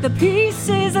 Shake the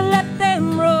pieces and let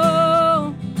them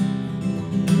roll.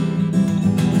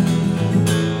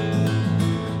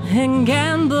 And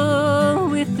gamble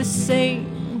with the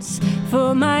saints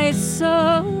for my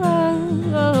soul.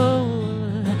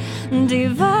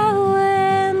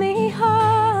 Devour me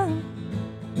whole.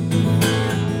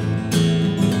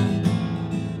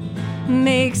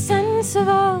 Make sense of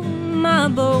all my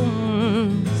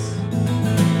bones.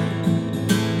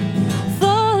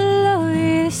 Follow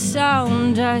the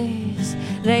sound as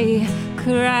they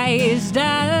crash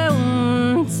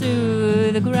down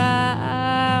to the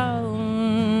ground.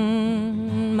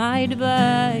 My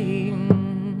divine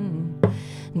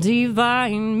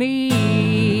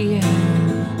me.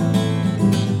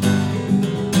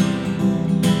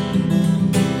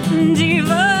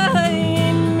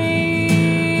 Divine me,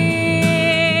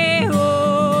 oh,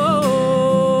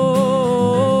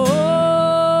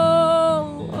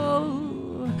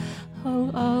 oh,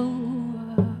 oh, oh,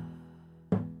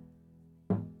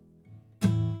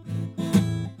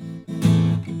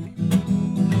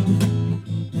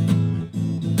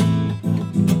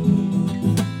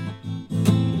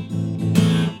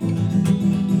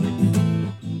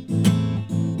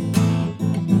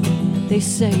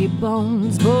 say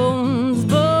bones, bones,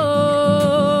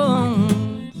 bones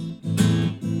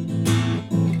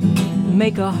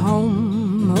make a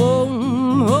home,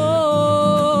 home,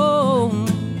 home.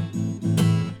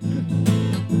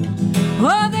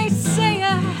 Oh, they say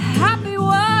a happy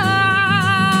wife,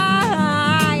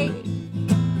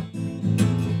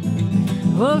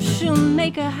 oh, she'll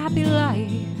make a happy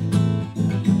life.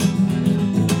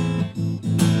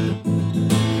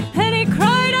 And he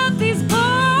cried out these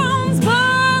bones,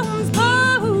 bones, bones.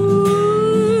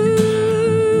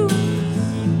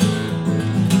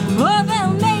 Oh,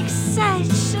 they'll make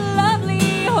such a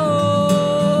lovely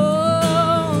home.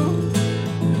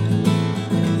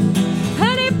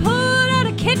 And he pulled out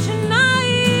a kitchen knife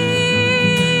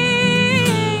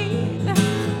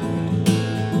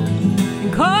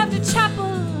and carved a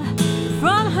chapel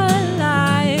from her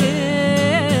life.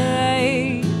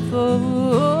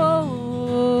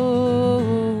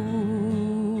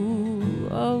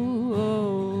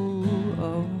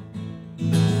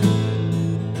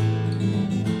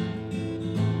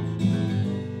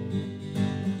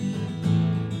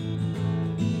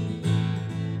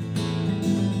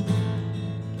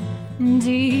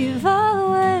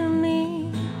 Devour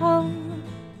me whole,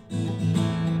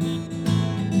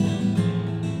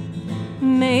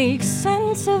 make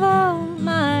sense of all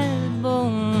my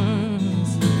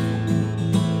bones,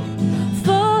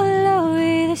 follow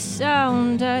the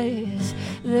sound as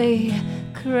they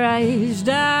crash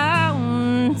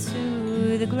down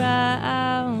to the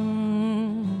ground.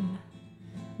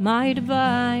 My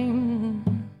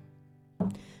divine,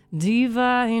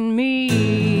 divine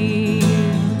me.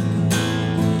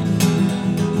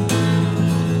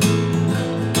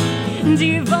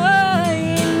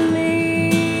 Divine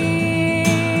me,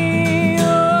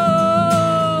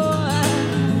 oh,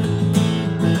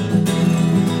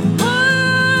 oh,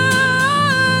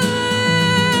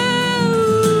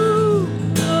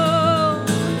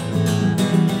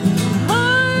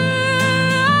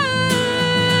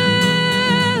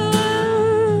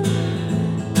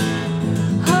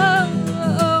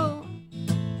 oh.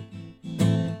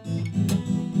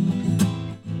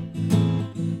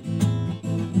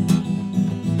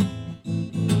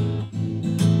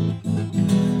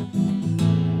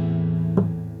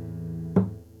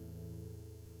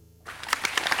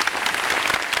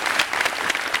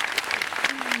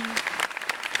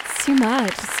 It's too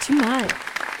much. It's too much.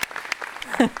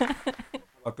 How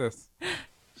about this?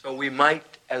 So we might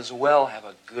as well have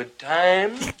a good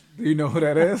time. Do you know who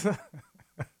that is?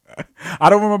 I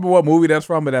don't remember what movie that's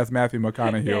from, but that's Matthew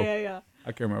McConaughey. Yeah.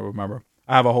 I can't remember.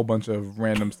 I have a whole bunch of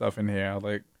random stuff in here.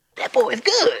 Like, That boy's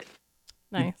good.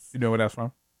 Nice. you know where that's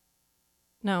from?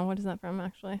 No, what is that from,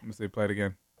 actually? Let me see. Play it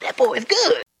again. That boy's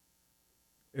good.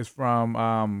 It's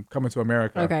from Coming to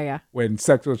America. Okay, yeah. When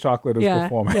Sexual Chocolate is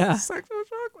performing. Yeah. Sexual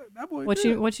Chocolate. That boy.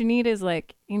 What you need is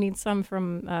you need some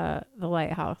from The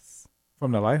Lighthouse.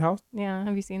 From The Lighthouse? Yeah,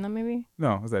 have you seen that movie?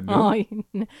 No, is that new? Oh,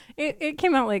 it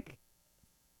came out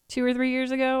 2 or 3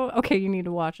 years ago. Okay, you need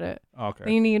to watch it. Okay.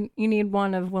 But you need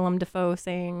one of Willem Dafoe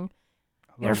saying,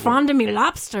 "You're fond of me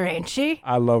lobster, ain't she?"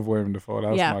 I love Willem Dafoe.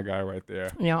 That's Yeah. my guy right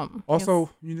there. Yeah. Also,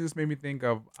 you just made me think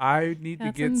of I need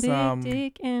to get some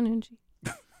big dick energy.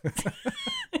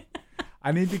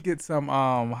 I need to get some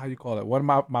how you call it? One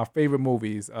of my favorite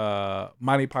movies,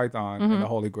 Monty Python and the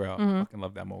Holy Grail. I fucking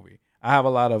love that movie. I have a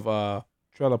lot of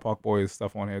Trailer Park Boys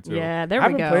stuff on here too. Yeah, there we I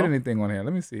haven't go. played anything on here.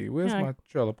 Let me see. Where's my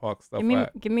Trailer Park stuff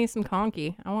at? Give me some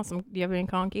conky. I want some. Do you have any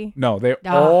conky? No, they're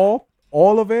all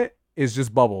of it is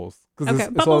just Bubbles. Okay, it's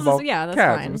all Bubbles about is, yeah, that's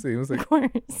cats. fine. Let me see. Let's see. Of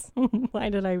course. Why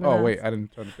did I even Oh ask? wait, I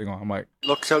didn't turn the thing on. I'm like,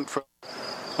 looks out for.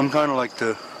 I'm kind of like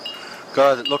the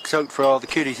guy that looks out for all the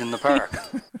kitties in the park.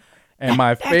 and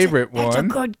my favorite one. That's a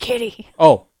good kitty.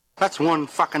 Oh, That's one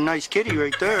fucking nice kitty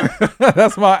right there.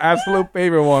 that's my absolute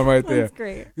favorite one right there. That's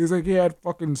great. He's like, he had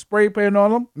fucking spray paint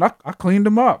on him. And I cleaned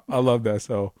him up. I love that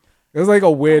show. It was like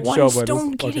a weird One show, but it's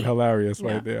stone fucking kitty. hilarious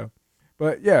right there.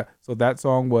 But yeah, so that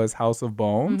song was House of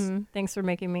Bones. Mhm. Thanks for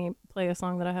making me play a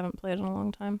song that I haven't played in a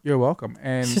long time. You're welcome.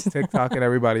 And TikTok and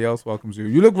everybody else welcomes you.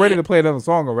 You look ready to play another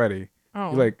song already.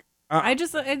 Oh. You're like,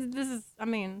 this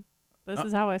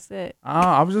is how I sit.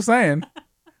 I was just saying.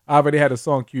 I already had a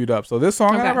song queued up. So this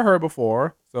song I Okay. never heard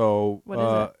before. So What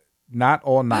is it? Not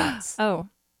All Knots. Oh.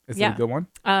 Is yeah. it a good one?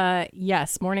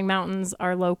 Yes. Morning Mountains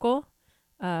are local.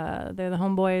 They're the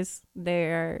homeboys.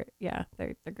 They're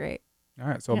great. All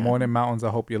right. So Yeah. Morning Mountains, I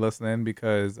hope you're listening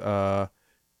because your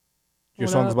What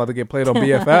song is up? about to get played on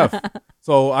BFF.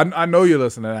 So I know you're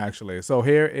listening actually. So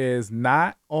here is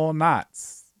Not All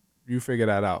Knots. You figure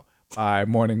that out by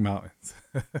Morning Mountains.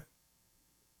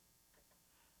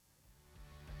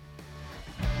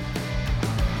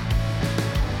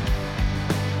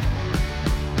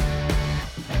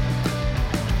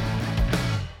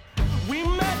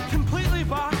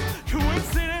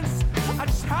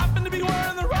 happened to be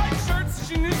wearing the right shirt,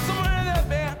 so she knew someone in that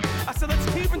band. I said, let's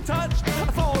keep in touch. I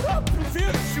followed up and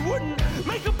feared that she wouldn't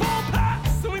make a ball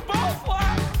pass, and we both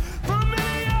laughed for a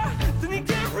minute, yeah. Then you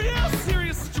get real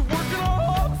serious that you're working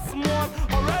all up someone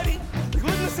already. Like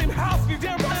live in the same house, and you're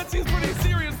damn right, that seems pretty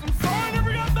serious. I'm sorry I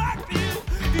never got back to you.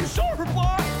 These short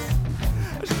replies.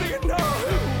 I just didn't know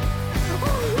who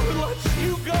would let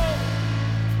you go.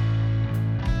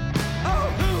 Oh,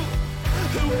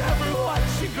 who would ever let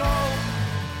you go?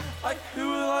 Like who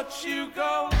would let you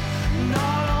go?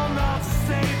 Not on, not to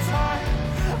stay tight.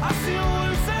 I seen him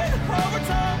lose it over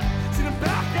time. Seen him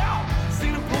back out,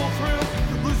 seen him pull through.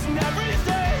 Losing every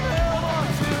day, held on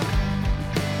to.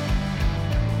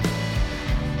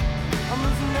 I'm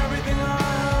losing everything I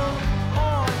held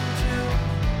on to.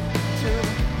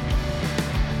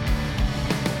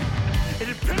 It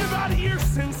had been about a year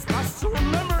since I still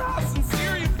remember how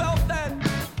sincere you felt then.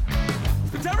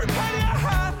 Spent every penny I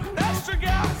had, extra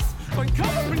gas, so I can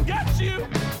come up and get you.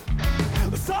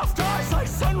 The soft eyes like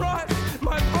sunrise,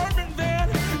 my apartment van,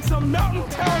 in some mountain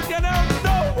town, get out,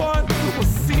 no one will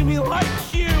see me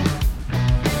like you.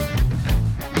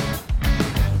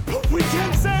 But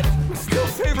weekends end, still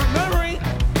favorite memory.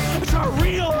 I try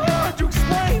real hard to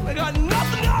explain, I got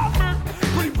nothing to offer.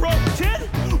 Pretty broke kid,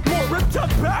 more ripped up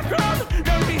background,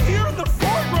 gotta be here in the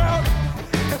foreground.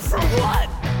 And for what?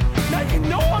 Now you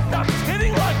know I'm not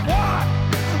kidding, like why?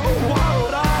 Oh, why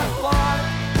would I lie?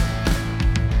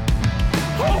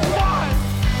 Oh, why?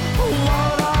 Oh, why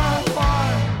would I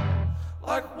lie?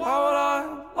 Like why would I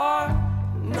lie?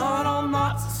 Not on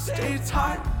not to stay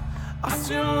tight. I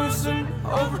seen him loosen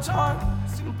over time.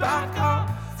 Seen him back out,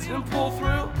 seen him pull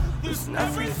through. Losing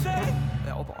everything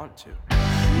they hold on to.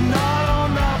 Not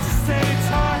on not to stay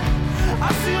tight. I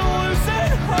seen him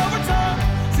losing over time.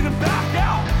 Seen him back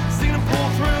out, seen him pull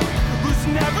through.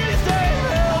 Losing everything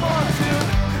they held on to.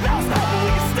 Now it's not when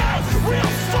we can stand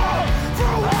real strong for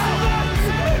a while then.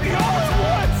 Maybe all at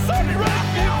once, Sunday rock,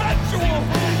 eventual,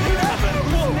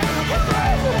 inevitable,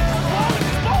 forever. Long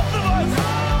as both of us.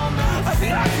 I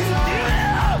think I can give it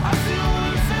up. I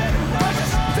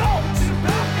just don't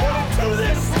want to do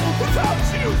this without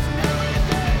you.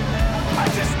 I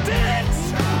just didn't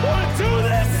want to do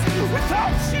this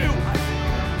without you.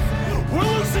 We're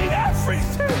losing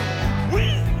everything we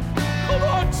hold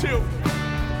on to.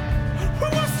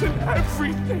 We're losing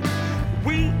everything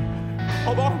we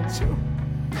hold on to.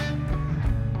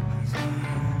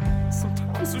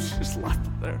 Sometimes it's just left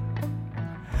there.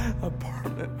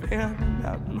 Apartment van in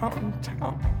that mountain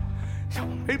town. Yeah,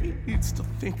 well, maybe you'd still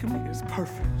think of me as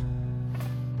perfect.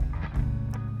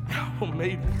 Yeah, well,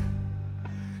 maybe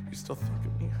you still think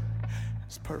of me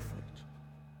as perfect.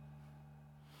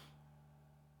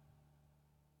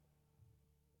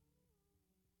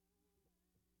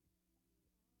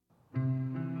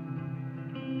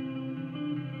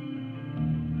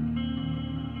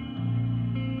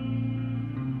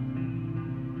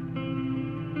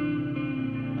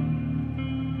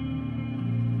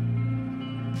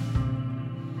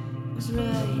 It was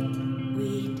right that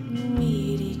we'd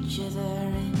meet each other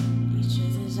in each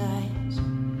other's eyes.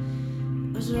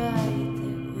 It was right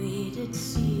that we did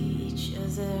see each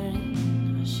other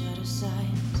in our shadow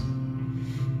sides.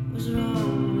 It was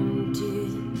wrong to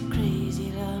the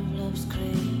crazy love loves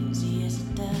crazy as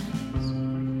it does.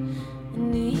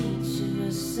 And each of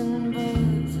us and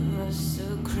both of us so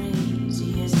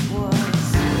crazy as it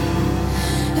was.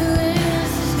 Who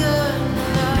is gonna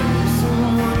love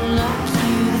someone like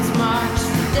you that's marked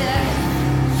for death?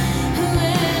 Who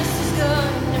is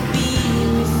gonna be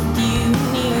with you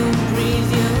when you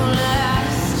breathe your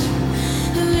last?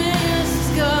 Who is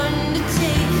gonna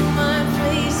take my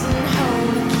place and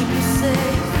hold and keep you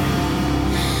safe?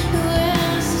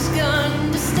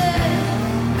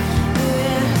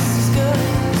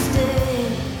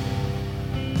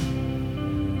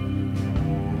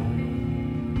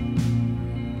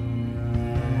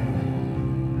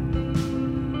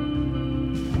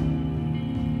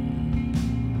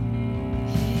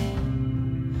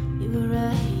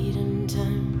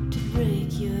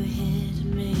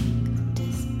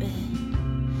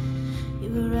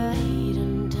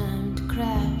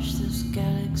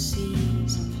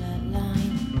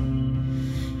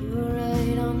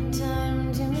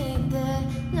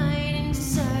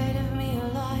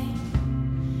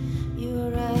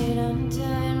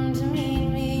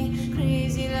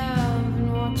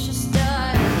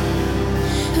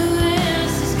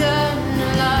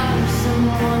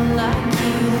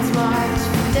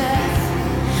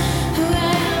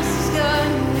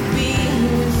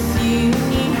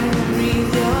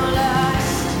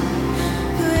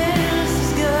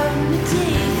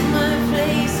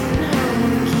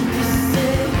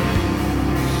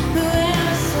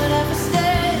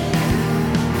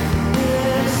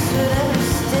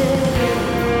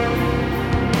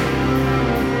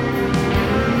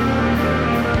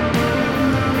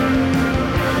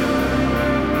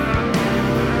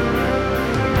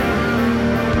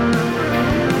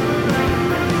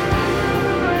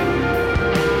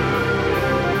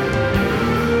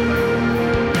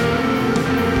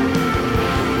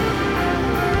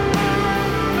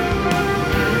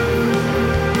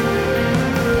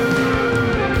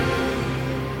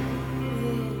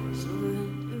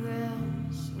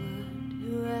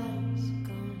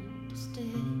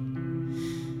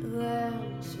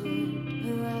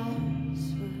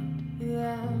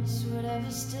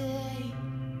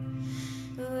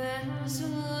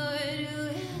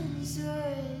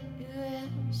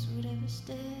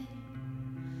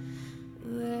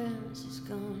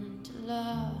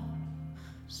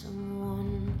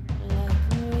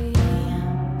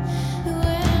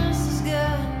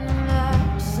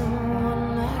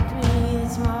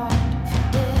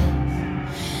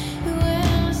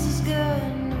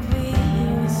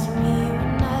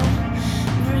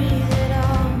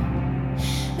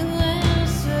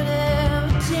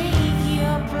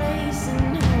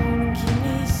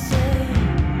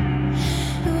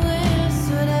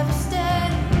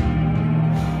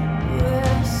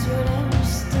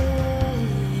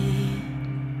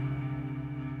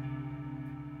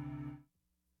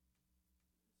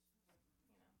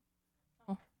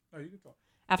 Oh, you can talk.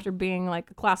 After being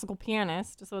like a classical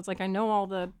pianist, so it's like I know all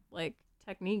the like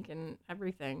technique and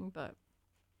everything, but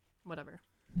whatever.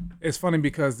 It's funny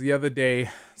because the other day,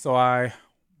 so I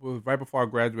was right before I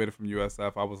graduated from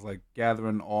USF, I was like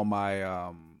gathering all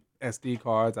my SD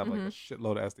cards. I have like a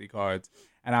shitload of SD cards.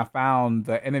 And I found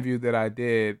the interview that I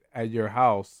did at your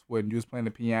house when you was playing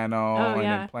the piano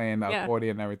then playing the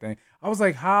accordion and everything. I was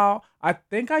like, how? I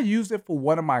think I used it for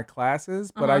one of my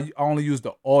classes, but I only used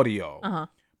the audio.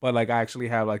 But like I actually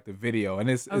have like the video. And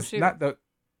it's not the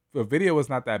video was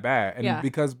not that bad. And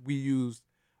because we used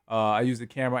I used the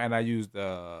camera and I used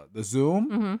the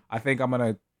Zoom. I think I'm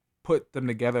gonna put them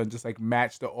together and just like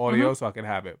match the audio so I can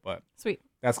have it. But sweet,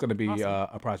 that's gonna be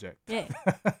a project. Yeah.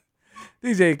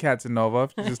 DJ Casanova,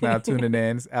 if you're just now tuning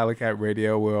in. It's Alley Cat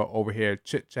Radio. We're over here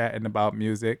chit chatting about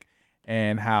music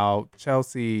and how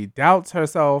Chelsea doubts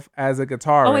herself as a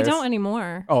guitarist. Oh, I don't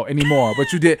anymore. Oh, anymore,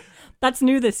 but you did. That's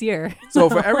new this year. So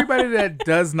for everybody that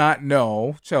does not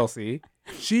know Chelsea,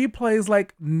 she plays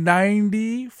like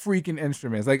 90 freaking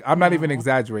instruments. Like, I'm not even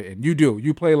exaggerating. You do.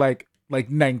 You play like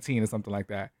 19 or something like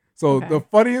that. So the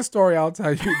funniest story I'll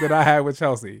tell you that I had with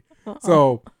Chelsea.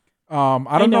 So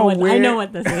I don't know where. I know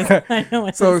what this is. I know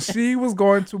what so this is. she was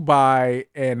going to buy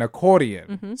an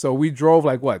accordion. So we drove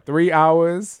like what, 3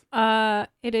 hours?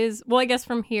 It is. Well, I guess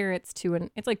from here it's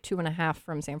like 2.5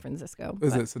 from San Francisco.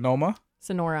 Is it Sonoma?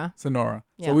 Sonora.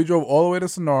 Yeah. So Yeah. we drove all the way to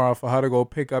Sonora for her to go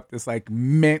pick up this like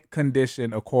mint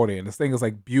condition accordion. This thing is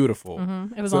like beautiful.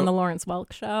 It was on the Lawrence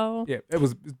Welk show. Yeah, it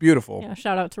was beautiful. Yeah,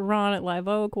 shout out to Ron at Live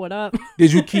Oak. What up?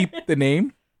 Did you keep the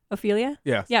name? Ophelia?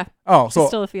 Yes. Yeah. Oh, She's so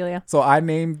still Ophelia. So I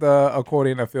named the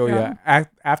accordion Ophelia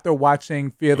after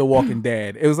watching Fear the Walking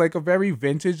Dead. It was like a very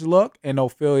vintage look, and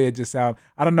Ophelia just sound,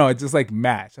 I don't know, it just like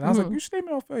matched. And I was like, you should name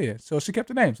it Ophelia. So she kept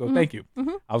the name. So thank you.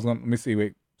 I was gonna let me see.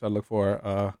 Wait, so I look for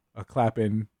a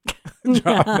clapping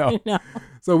job. No.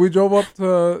 So we drove up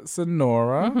to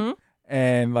Sonora,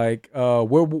 and like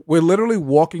we're literally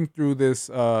walking through this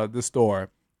the store.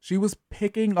 She was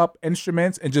picking up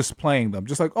instruments and just playing them.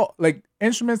 Just like, like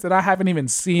instruments that I haven't even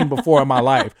seen before in my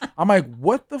life. I'm like,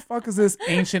 what the fuck is this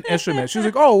ancient instrument? She's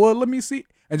like, oh, well, let me see.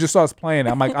 And just starts playing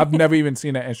it. I'm like, I've never even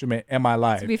seen that instrument in my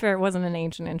life. To be fair, it wasn't an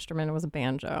ancient instrument. It was a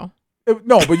banjo.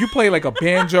 No, but you play like a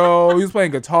banjo. You was playing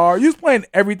guitar. You was playing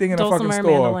everything in the fucking Dulcimer,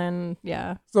 store. mandolin,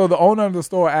 yeah. So the owner of the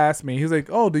store asked me, he's like,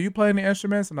 oh, do you play any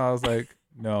instruments? And I was like,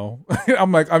 no.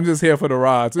 I'm like, I'm just here for the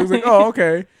ride. So he's like, oh,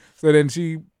 okay. So then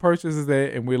she purchases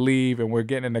it and we leave and we're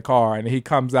getting in the car and he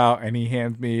comes out and he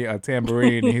hands me a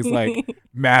tambourine and he's like,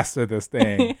 master this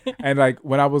thing. And like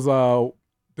when I was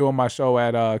doing my show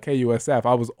at KUSF,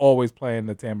 I was always playing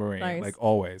the tambourine, like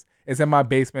always. It's in my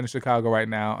basement in Chicago right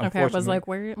now. Okay, I was like,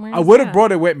 where I would have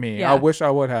brought it with me. Yeah. I wish I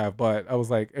would have, but I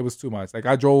was like, it was too much. Like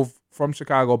I drove from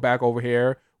Chicago back over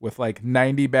here with like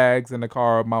 90 bags in the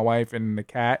car of my wife and the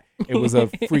cat. It was a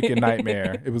freaking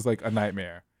nightmare. It was like a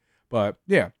nightmare. But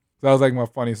yeah. So that was like my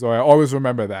funny story. I always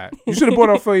remember that. You should have brought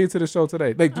Ophelia to the show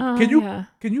today. Like,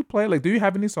 can you play? Like, do you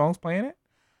have any songs playing it?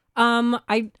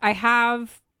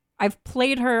 I've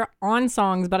played her on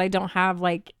songs, but I don't have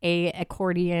like a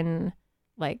accordion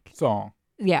like song.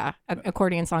 Yeah,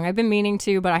 accordion song. I've been meaning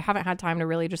to, but I haven't had time to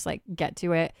really just like get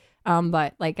to it.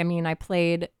 But like, I mean, I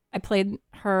played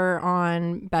her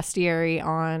on Bestiary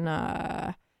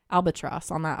on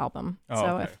Albatross on that album.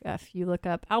 So if you look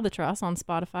up Albatross on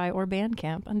Spotify or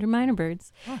Bandcamp under Minor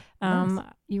Birds, nice.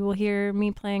 You will hear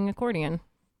me playing accordion.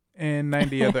 And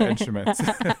 90 other instruments.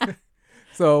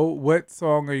 So what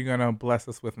song are you going to bless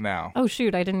us with now? Oh,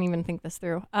 shoot. I didn't even think this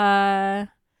through. Another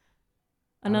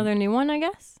new one, I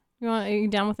guess? Are you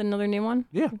down with another new one?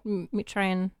 Yeah. Me try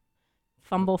and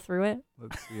fumble through it.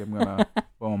 Let's see. I'm going to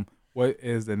boom. What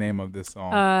is the name of this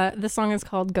song? This song is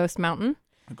called Ghost Mountain.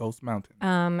 Ghost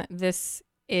Mountain. This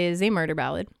is a murder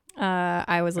ballad.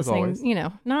 I was listening, always.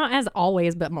 Not as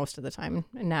always, but most of the time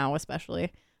now,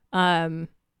 especially. I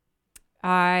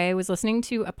was listening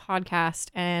to a podcast,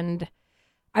 and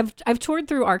I've toured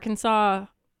through Arkansas,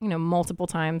 multiple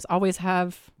times. Always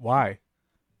have. Why?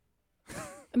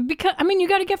 Because you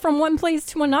got to get from one place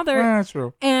to another. Yeah,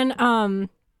 true. And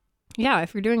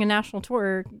if you're doing a national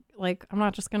tour, like I'm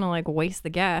not just gonna like waste the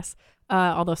gas.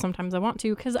 Although sometimes I want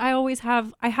to, because I always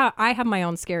have. I have my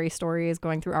own scary stories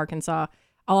going through Arkansas.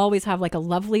 I'll always have like a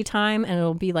lovely time, and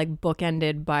it'll be like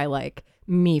bookended by like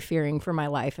me fearing for my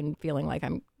life and feeling like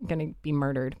I'm gonna be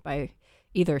murdered by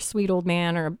either a sweet old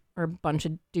man or a bunch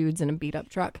of dudes in a beat up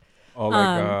truck. Oh,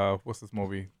 like what's this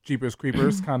movie? Jeepers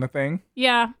Creepers kind of thing.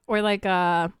 Yeah, or like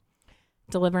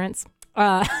Deliverance.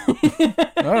 All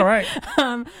right.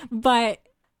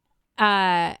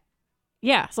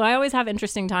 Yeah, so I always have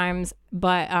interesting times,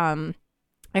 but I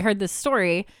heard this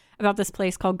story about this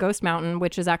place called Ghost Mountain,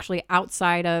 which is actually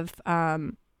outside of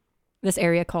this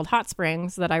area called Hot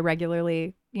Springs that I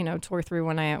regularly, tour through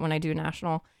when I do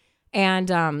national. And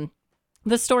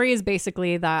the story is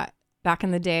basically that back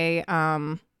in the day,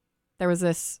 there was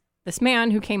this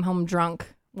man who came home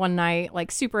drunk one night,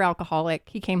 like super alcoholic.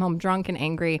 He came home drunk and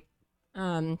angry.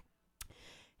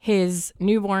 His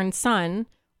newborn son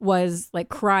was like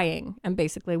crying and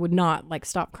basically would not like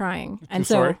stop crying. And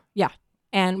so, sorry? yeah.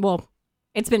 And well,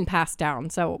 it's been passed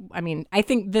down. So, I mean, I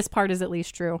think this part is at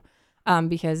least true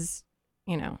because,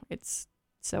 it's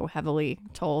so heavily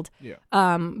told. Yeah.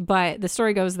 But the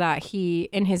story goes that he,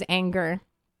 in his anger,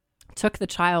 took the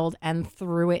child and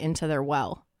threw it into their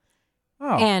well.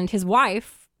 Oh. And his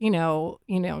wife,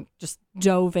 just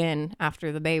dove in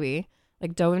after the baby,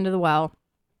 like dove into the well,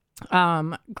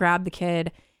 grabbed the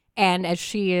kid. And as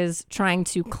she is trying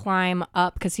to climb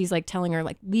up, because he's like telling her,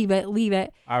 like, leave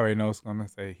it. I already know what's going to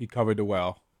say. He covered the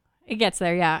well. It gets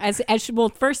there, yeah. As she, well,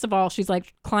 first of all, she's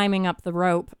like climbing up the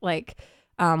rope, like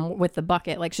with the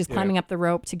bucket. Like she's climbing up the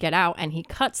rope to get out, and he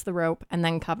cuts the rope and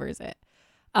then covers it.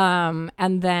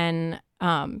 And then,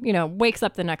 wakes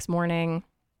up the next morning,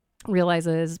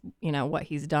 realizes, what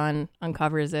he's done,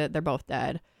 uncovers it. They're both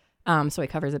dead. So he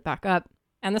covers it back up.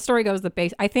 And the story goes that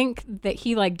I think that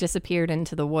he like disappeared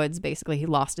into the woods. Basically, he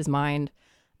lost his mind.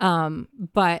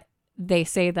 But they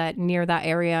say that near that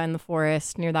area in the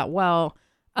forest, near that well,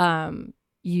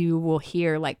 you will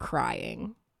hear like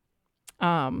crying.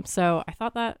 So I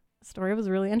thought that story was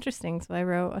really interesting. So I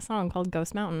wrote a song called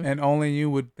Ghost Mountain. And only you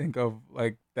would think of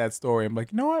like that story. I'm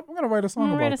like, you know what? I'm gonna write a song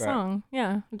about that. Write a song.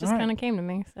 Yeah, it just kind of came to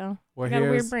me. So well, I got a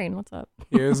weird brain. What's up?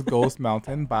 Here's Ghost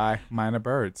Mountain by Minor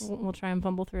Birds. We'll try and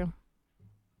fumble through.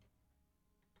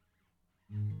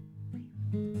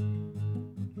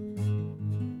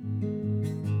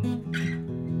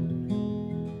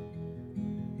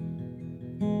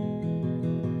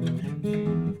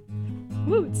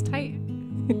 Woo, it's tight.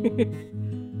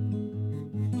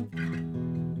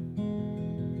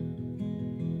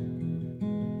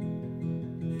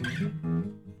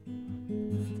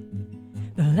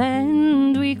 The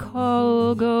land we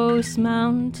call Ghost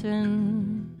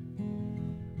Mountain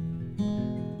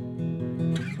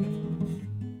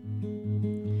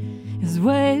is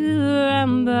where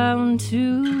I'm bound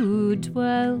to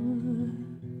dwell.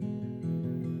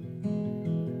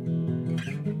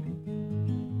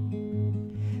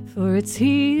 For it's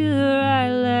here I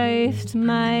left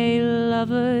my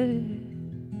lover.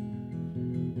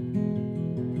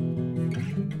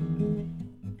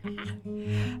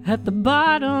 At the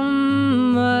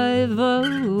bottom of a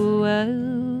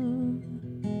well.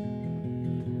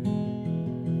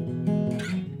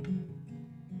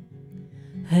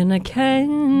 And I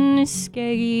can't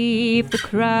escape the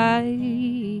cry.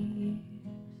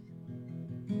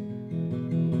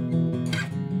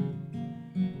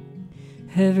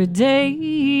 Every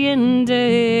day and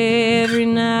every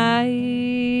night.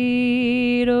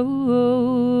 Oh,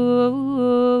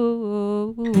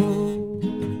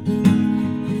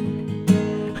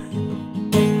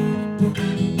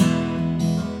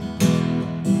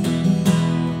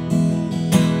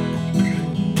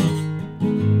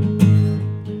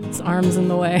 His arm's in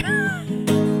the way.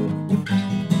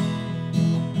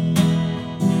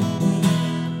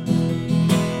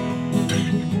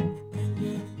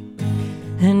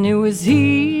 And it was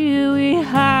here we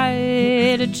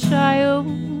had a child.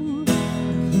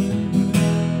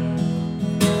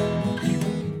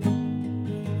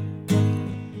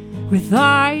 With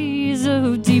eyes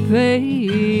of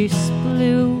deepest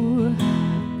blue.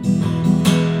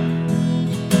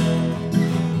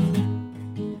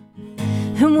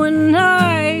 And one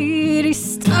night he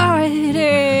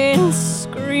started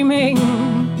screaming.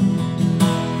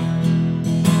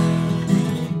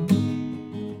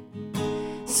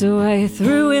 So I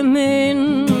threw him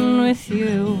in with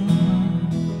you.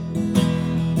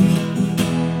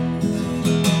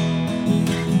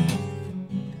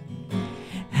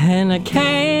 And I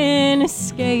can't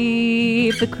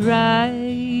escape the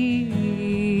cries.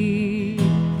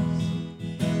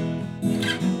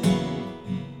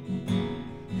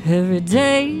 Every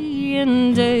day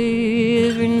and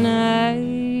every night.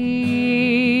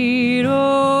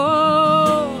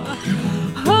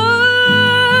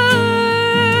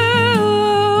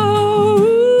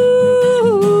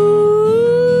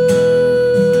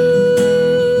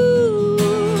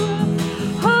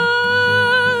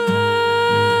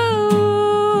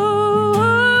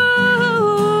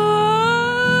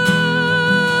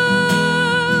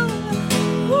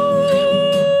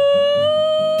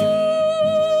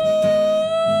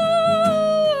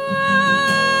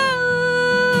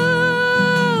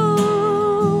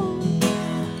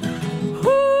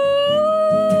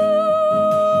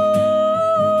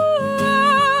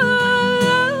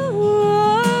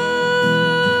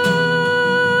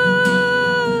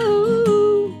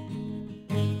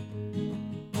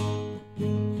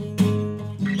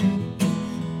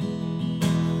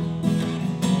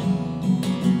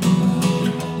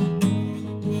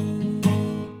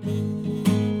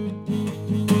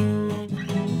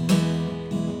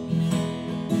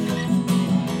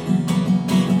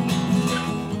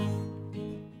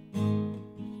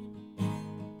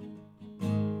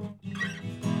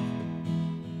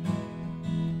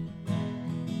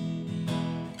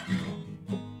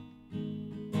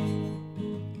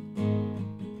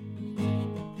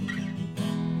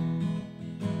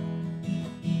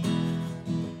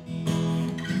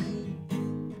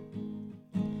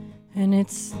 And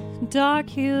it's dark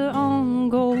here on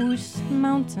Ghost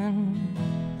Mountain.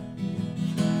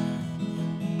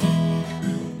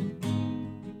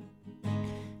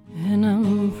 And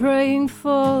I'm praying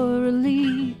for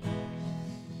relief.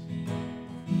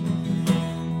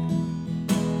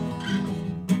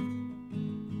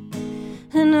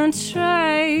 And I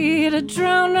try to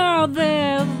drown out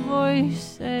their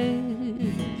voices.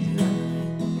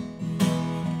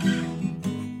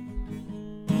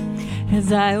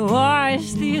 As I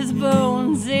wash these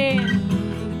bones in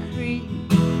the creek.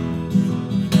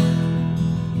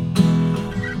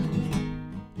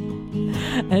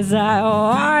 As I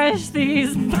wash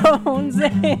these bones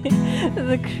in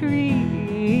the creek.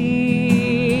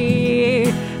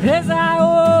 As I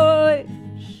wash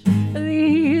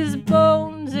these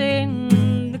bones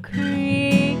in the creek.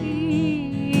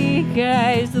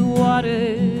 As the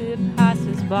water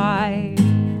passes by.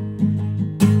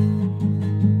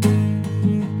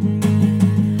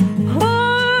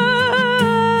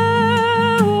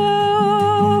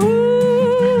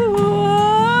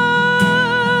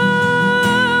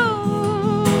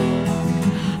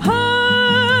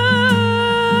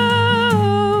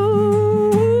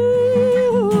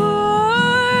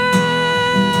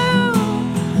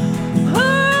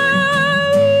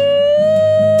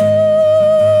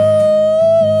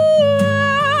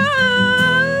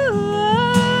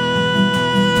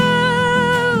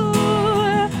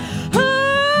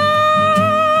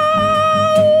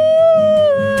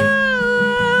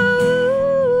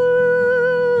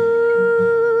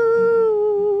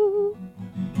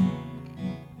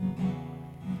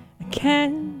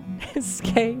 Can't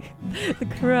escape the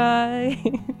cry.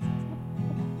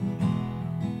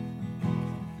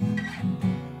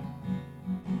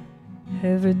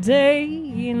 Every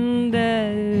day and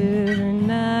every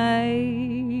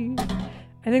night.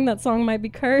 I think that song might be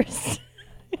cursed.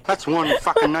 That's one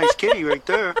fucking nice kitty right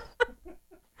there.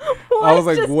 I was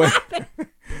like, what?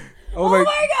 I was like,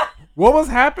 my God. What was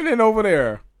happening over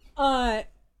there?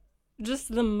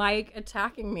 Just the mic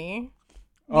attacking me.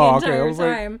 The Oh, okay. entire I was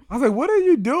time. like, what are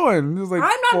you doing? It was like,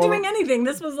 I'm not doing anything.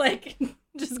 This was like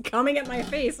just coming at my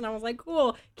face, and I was like,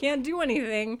 "Cool, can't do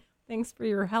anything. Thanks for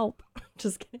your help."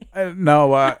 Just kidding.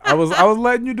 No, I was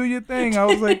letting you do your thing. I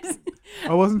was like,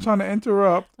 I wasn't trying to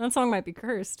interrupt. That song might be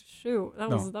cursed. Shoot, that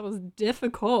No. was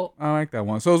difficult. I like that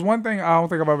one. So it's one thing I don't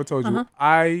think I've ever told you. Uh-huh.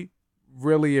 I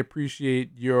really appreciate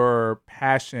your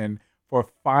passion for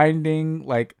finding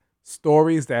like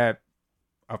stories that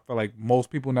I feel like most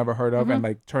people never heard of and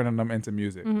like turning them into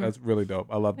music. Mhm. That's really dope.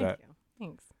 I love that. Thank you.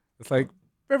 Thanks. It's like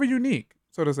very unique,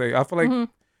 so to say. I feel like Mhm.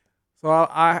 so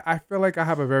I feel like I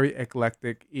have a very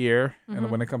eclectic ear, and Mhm.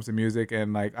 when it comes to music,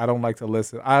 and like I don't like to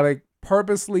listen. I like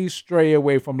purposely stray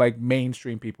away from like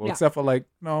mainstream people, Yeah. except for like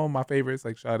my favorites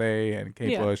like Sade and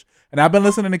Kate Yeah. Bush, and I've been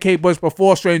listening to Kate Bush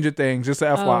before Stranger Things. Just a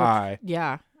FYI,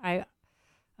 Yeah,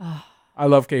 I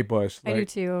love Kate Bush. I do Like,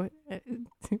 too.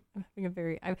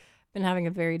 I've been having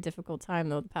a very difficult time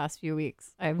though the past few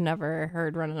weeks. I've never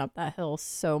heard "Running Up That Hill"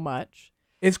 so much.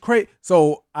 It's crazy.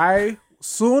 So I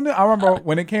remember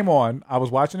when it came on, I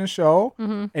was watching the show,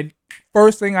 Mhm. and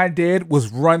first thing I did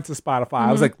was run to Spotify.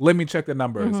 I was Mhm. like, let me check the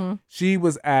numbers. Mhm. She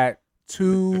was at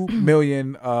 2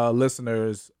 million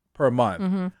listeners per month.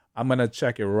 Mhm. I'm gonna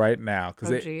check it right now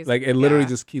because Oh, it geez. like it literally Yeah.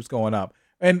 just keeps going up,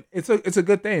 and it's a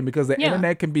good thing because the Yeah.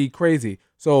 internet can be crazy.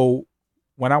 So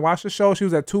when I watched the show, she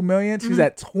was at 2 million. She's Mhm.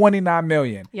 at 29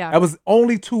 million. Yeah. That was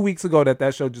only 2 weeks ago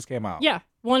that show just came out. Yeah.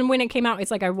 When it came out, it's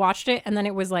like I watched it, and then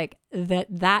it was like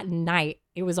that night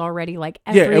it was already like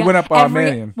Yeah, it went up by a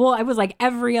million. Well, it was like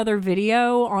every other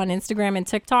video on Instagram and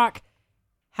TikTok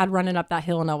had "Running Up That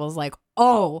Hill," and I was like,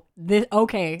 "Oh, this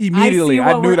okay." Immediately,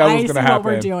 I knew that was gonna What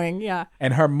we're happen. doing, yeah.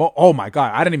 And her, oh my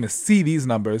God, I didn't even see these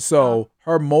numbers. So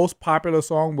her most popular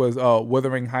song was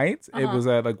Wuthering Heights. It Uh-huh. was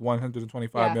at like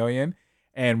 125 Yeah. million.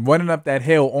 And Running Up That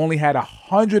Hill only had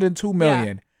 102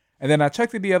 million. And then I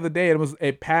checked it the other day, and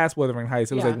it passed Wuthering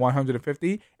Heights. It was Yeah. like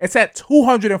 150. It's at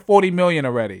 240 million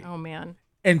already. Oh man.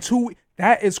 And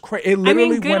that is crazy. It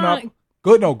literally good went on- up.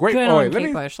 Good, no, great. good Oh, on wait, let Kate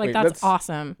me, Bush. Like, wait, that's let's-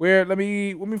 awesome. Let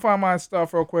me find my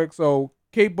stuff real quick. So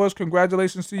Kate Bush,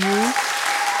 congratulations to you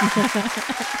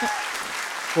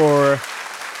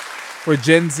for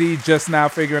Gen Z just now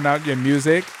figuring out your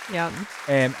music. Yeah.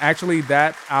 And actually,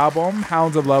 that album,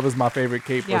 Hounds of Love, is my favorite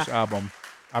Kate Bush Yeah. album.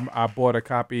 I bought a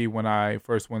copy when I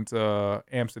first went to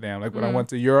Amsterdam. Like when I Mm. went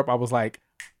to Europe, I was like,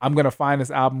 I'm gonna find this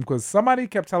album because somebody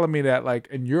kept telling me that like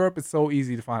in Europe it's so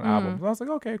easy to find albums. And I was like,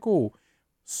 okay, cool.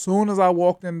 Soon as I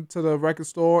walked into the record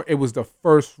store, it was the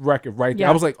first record right there. Yeah.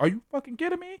 I was like, are you fucking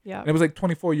kidding me? Yeah. And it was like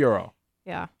 €24.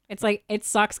 Yeah. It's like, it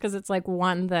sucks because it's like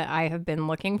one that I have been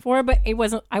looking for, but I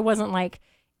wasn't like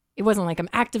it wasn't like I'm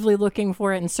actively looking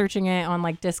for it and searching it on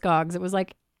like Discogs. It was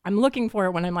like I'm looking for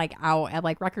it when I'm like out at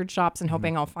like record shops and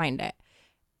hoping I'll find it.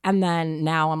 And then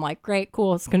now I'm like, great,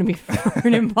 cool. It's going to be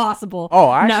freaking impossible. Oh,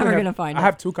 I never actually going to find it. I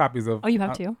have 2 copies of. Oh, you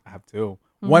have 2? I have 2.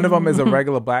 One of them is a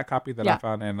regular black copy that Yeah. I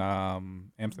found in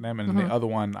Amsterdam, and the other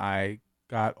one I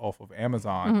got off of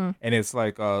Amazon, and it's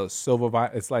like a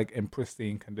silver. It's like in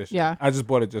pristine condition. Yeah. I just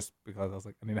bought it just because I was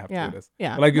like, I need to have 2 of this.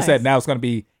 Yeah. But like you said, Nice. now it's going to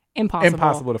be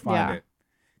Impossible. to find Yeah. it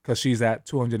because she's at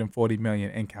 240 million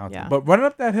in counting. Yeah. But Running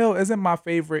Up That Hill isn't my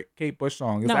favorite Kate Bush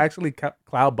song. It's No. actually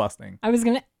Cloud Busting. I was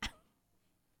going to.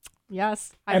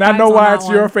 Yes. And I know why it's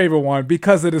your favorite one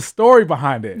because of the story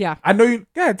behind it. Yeah. I know you.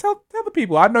 Yeah, tell the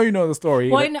people. I know you know the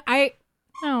story. Well, do I?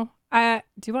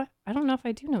 Do I? I don't know if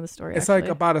I do know the story. It's actually.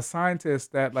 like about a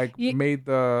scientist that like made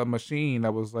the machine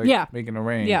that was like making the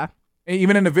rain. Yeah. And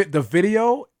even in the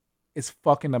video is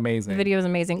fucking amazing. The video is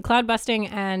amazing. Cloud busting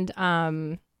and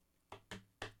oh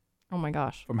my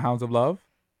gosh. From Hounds of Love.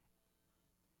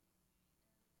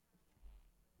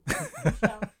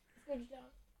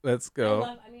 Let's go. I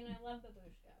love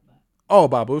Babushka. Oh,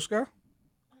 Babushka?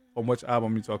 On which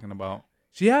album are you talking about?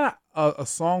 She had a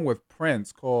song with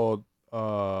Prince called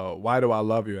Why Do I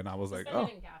Love You? And I was like,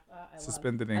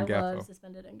 Suspended in Gaffa. I love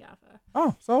Suspended in Gaffa.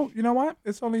 Oh, so you know what?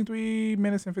 It's only 3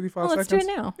 minutes and 55 Let's seconds.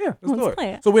 do it now. Yeah, let's do it.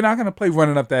 play it. So we're not gonna play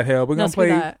Running Up That Hill. We're gonna No, screw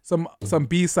play that. some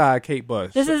B-side Kate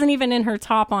Bush. This isn't even in her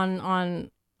top on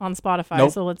Spotify.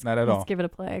 Nope, so let's not at all. Let's give it a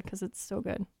play because it's so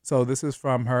good. So this is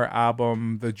from her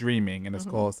album The Dreaming, and it's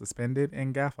called Suspended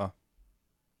in Gaffa.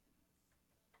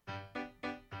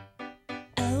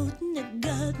 Out in the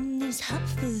garden, there's hot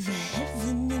for the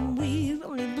heaven, and we're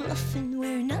only bluffing.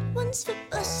 We're not ones for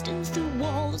busting through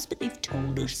walls, but they've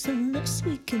told us unless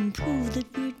we can prove that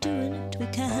we're doing it, we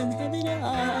can't have it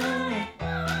all.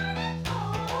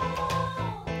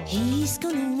 He's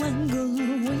gonna wangle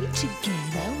away to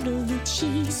get out of it.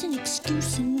 She's an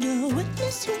excuse and a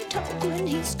witness who'll talk when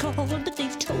he's called, but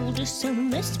they've told us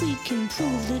unless we can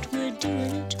prove that we're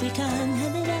doing it, we can't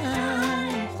have it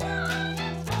all.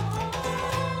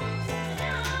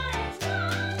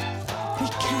 We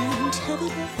can't have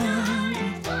it all.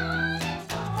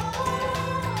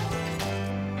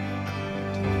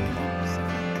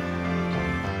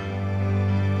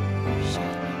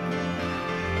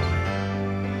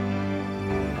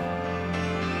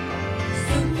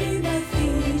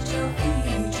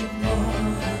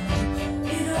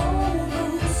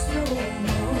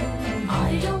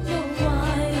 I don't know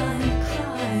why I'm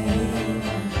crying.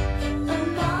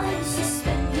 Am I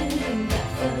suspended in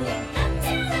Gaffa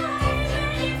until I'm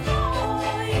ready for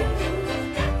you?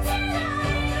 Until I'm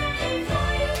ready for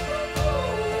you.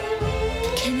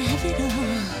 Can I have it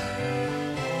all?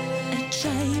 I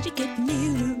try to get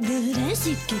nearer, but as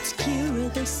it gets clearer,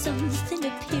 there's something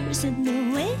appears in the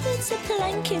way. It's a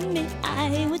plank in the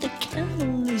eye with a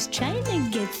camel who's trying to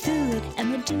get through it.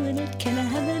 Am I doing it? Can I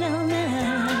have it all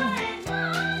now?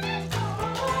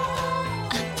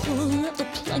 I pull up the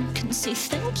plank and say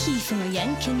thank you for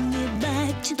yanking me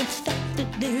back to the fact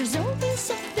that there's always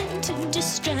something to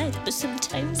distract. But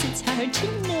sometimes it's hard to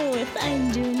know if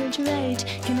I'm doing it right.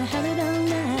 Can I have it all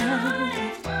now?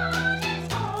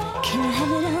 Can I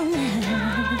have it all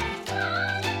now?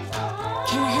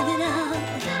 Can I have it all?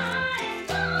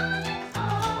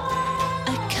 I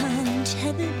can't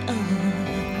have it all.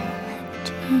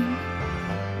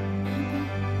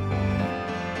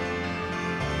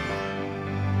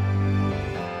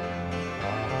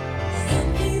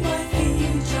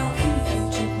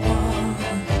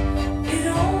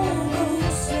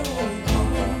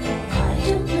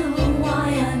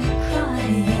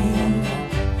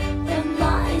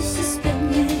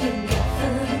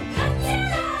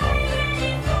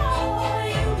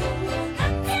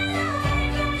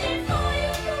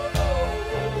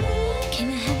 Can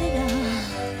I have it all?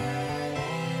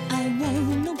 I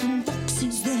won't open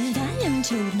boxes that I am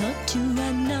told not to.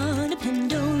 I'm not a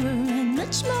Pandora. I'm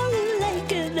much more like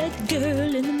that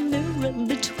girl in the mirror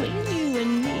between you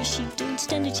and me. She don't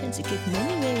stand a chance of getting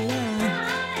anywhere along.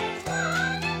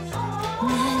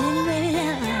 Not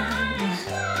anywhere along.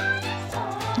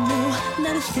 No,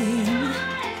 not a thing.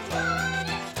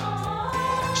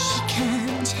 She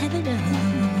can't have it all.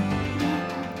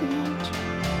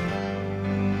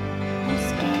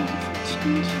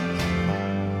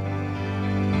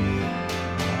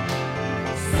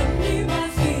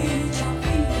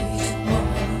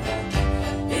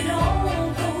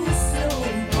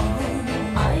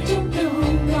 I don't know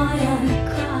why I'm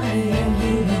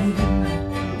crying.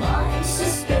 My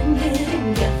suspended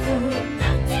Gaffa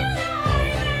until I'm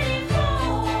ready for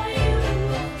you.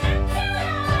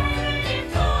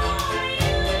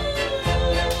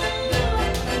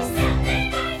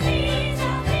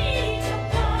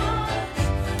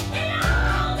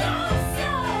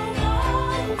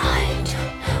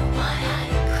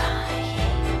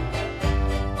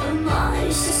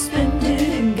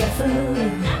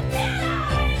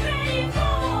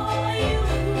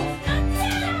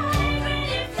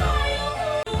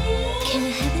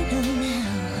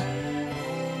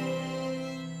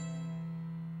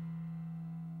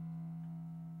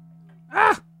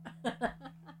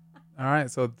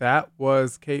 right, so that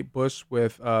was Kate Bush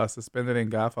with Suspended in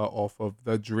Gaffa off of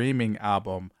the Dreaming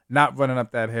album, Not Running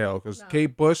Up That Hill, because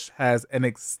Kate Bush has an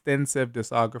extensive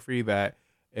discography that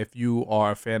if you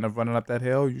are a fan of Running Up That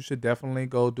Hill, you should definitely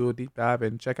go do a deep dive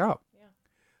and check out. Yeah.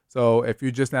 So if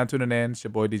you're just now tuning in, it's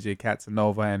your boy DJ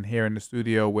Katsanova, and here in the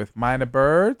studio with Minor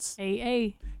Birds.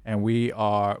 Hey. And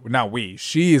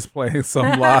she is playing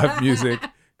some live music.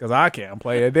 Because I can't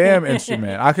play a damn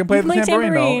instrument. I can play the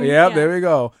tambourine, though. Yeah, there we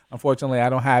go. Unfortunately, I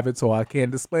don't have it, so I can't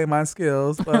display my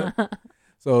skills. But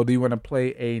so, do you want to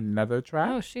play another track?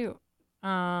 Oh, shoot.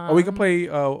 Or we can play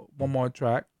one more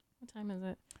track. What time is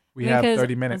it? We have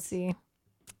 30 minutes. Let's see.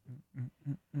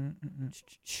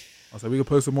 So we can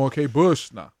play some more Kate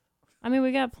Bush. Nah. I mean,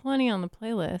 we got plenty on the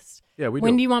playlist. Yeah, we do.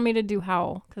 When do you want me to do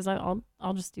Howl? Because I'll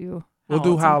just do Howl. We'll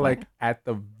do Howl like at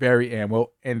the very end.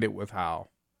 We'll end it with Howl.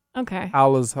 Okay.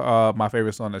 Howl is my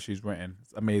favorite song that she's written.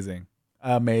 It's amazing.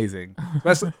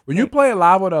 Especially when you play it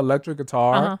live with an electric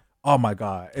guitar. Oh my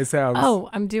God. It sounds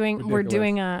we're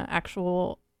doing a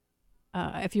actual,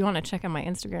 if you want to check out my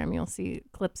Instagram, you'll see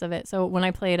clips of it. So when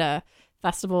I played a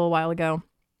festival a while ago,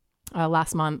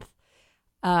 last month,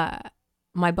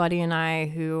 my buddy and I,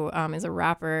 who is a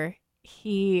rapper,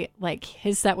 his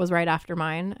set was right after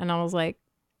mine. And I was like,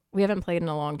 we haven't played in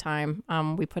a long time.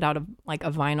 We put out a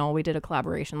vinyl. We did a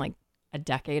collaboration like a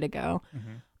decade ago.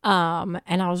 Mm-hmm.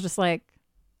 And I was just like,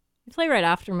 you play right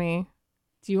after me.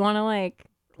 Do you want to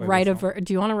write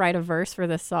a verse for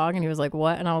this song? And he was like,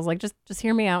 what? And I was like, just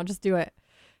hear me out. Just do it.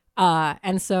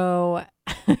 And so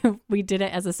we did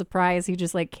it as a surprise. He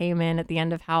just came in at the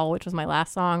end of Howl, which was my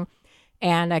last song.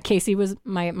 And Casey was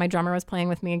my drummer was playing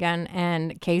with me again.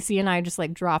 And Casey and I just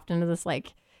dropped into this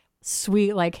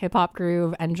sweet hip hop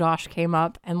groove, and Josh came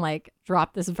up and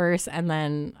dropped this verse, and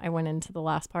then I went into the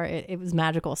last part. It was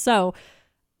magical. So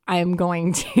I am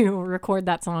going to record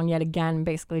that song yet again,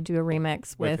 basically do a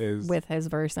remix with his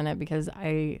verse in it, because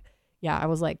I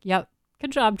was like, yep,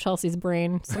 good job, Chelsea's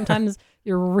brain. Sometimes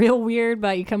you're real weird,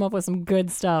 but you come up with some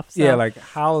good stuff. So. Yeah,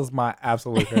 Howl is my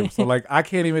absolute favorite. So I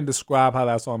can't even describe how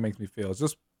that song makes me feel. It's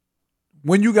just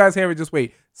when you guys hear it, just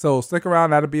wait. So stick around.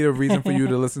 That'll be the reason for you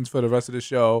to listen for the rest of the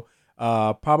show.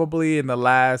 Probably in the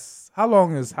last, how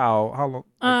long is Howl? How long?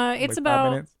 It's about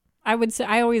 5 minutes. I would say,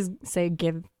 I always say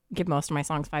give most of my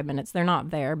songs 5 minutes. They're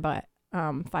not there, but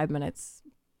 5 minutes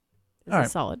is a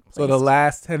solid place. So the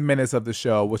last 10 minutes of the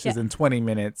show, which is in 20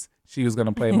 minutes, she was going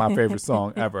to play my favorite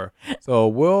song ever. So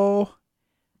we'll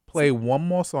play one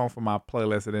more song from my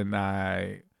playlist, and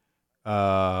then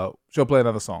she'll play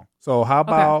another song. So how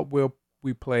about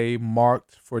we play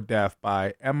Marked for Death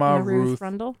by Emma Ruth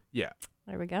Rundle? Yeah.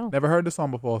 There we go. Never heard the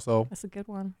song before, so that's a good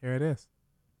one. Here it is.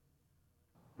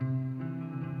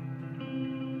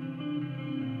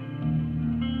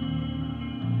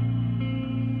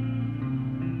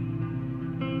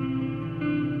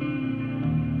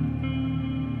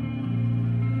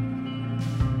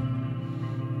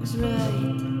 It was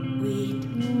right that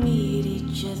we'd meet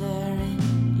each other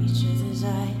in each other's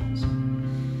eyes.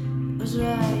 It was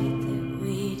right that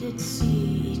we'd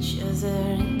see each other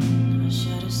in our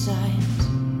shadow sides.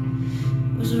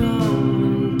 It was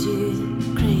wrong to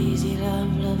the crazy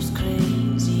love's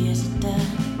crazy as it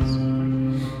does.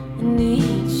 And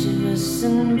each of us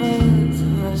and both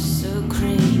of us so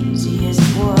crazy as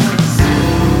it was.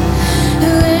 Who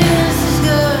else is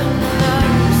gonna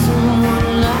love someone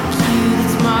like you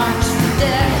that's marked for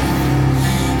death?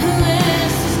 Who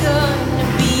else is gonna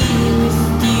be with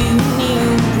you when you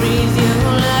breathe your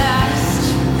last?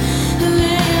 Who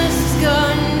else is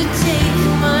gonna take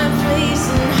my place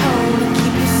and hold and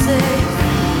keep you safe?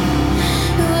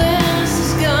 Who else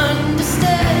is gonna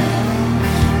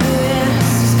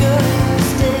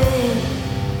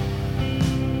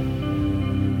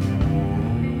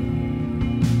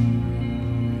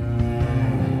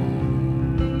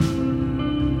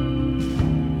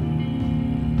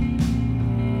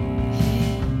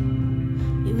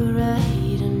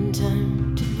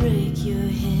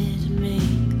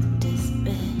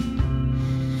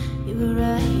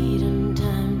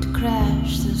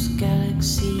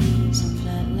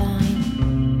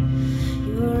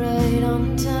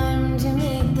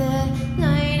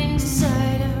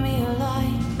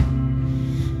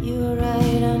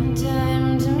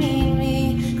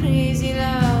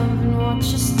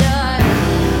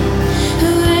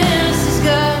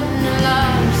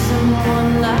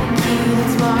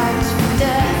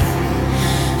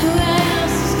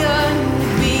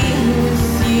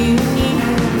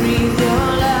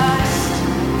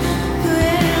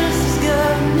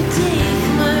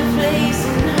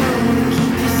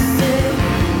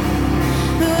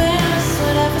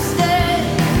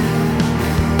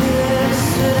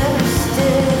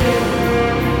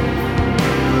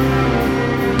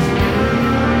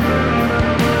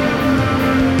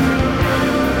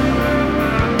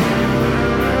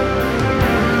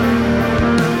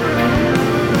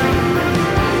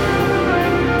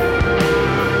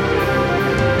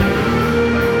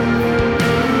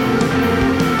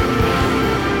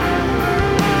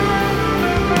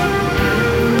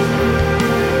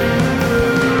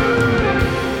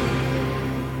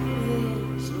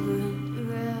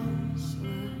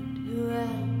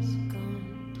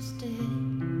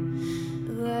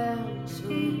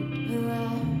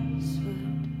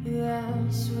Who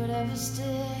else would ever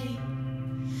stay?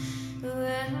 Who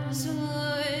else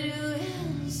would? Who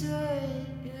else would?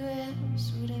 Who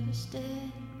else would ever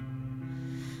stay?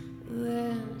 Who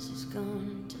else is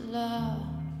going to love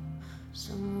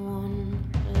someone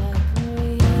like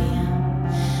me?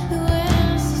 Who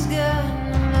else is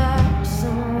gonna love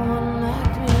someone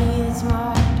like me? It's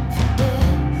marked for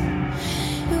death.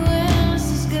 Who else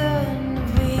is gonna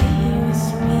be with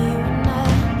me when I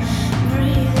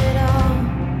breathe it all?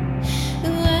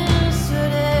 Who else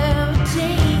would ever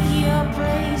take your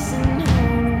place and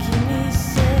hold keep me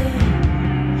safe?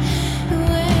 Who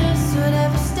else would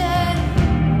ever stay?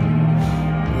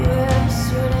 Who else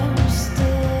would ever stay?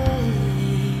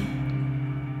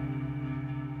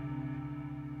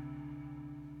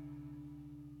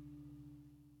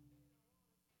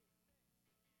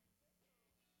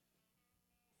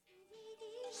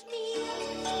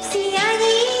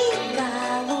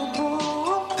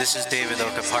 This is David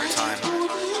Oka part-time,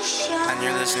 and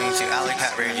you're listening to Alley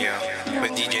Cat Radio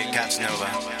with DJ Casanova.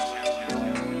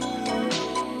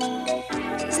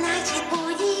 Значит,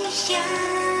 будешь счастлив,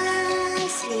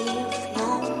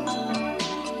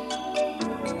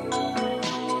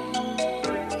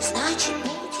 значит,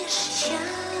 будешь счастлив.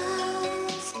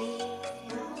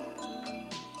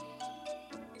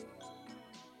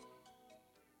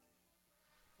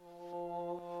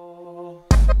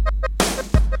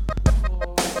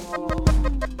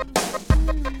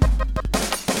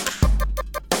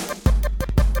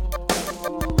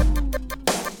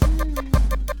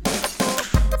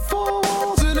 Four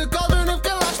walls in a cauldron of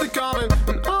Kalashnikov,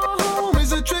 and our home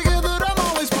is a trigger that I'm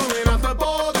always pulling at the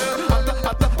border,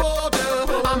 at the border.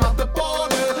 I'm at the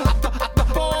border, at the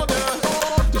border.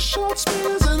 The short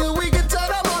spears and the wicked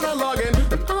tide I'm monologuing,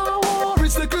 and our war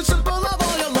is the crucible of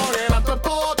all your longing. At the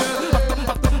border,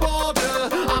 at the border.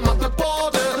 I'm at the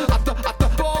border, at the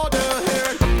border.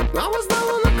 Here, I was there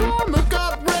when the corner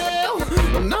got real,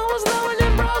 and I was there when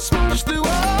your bra smashed the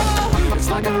wall. It's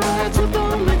like a riot with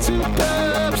only two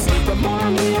steps. The more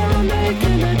I'm here, I'm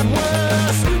making it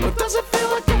worse. But does it feel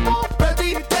like you're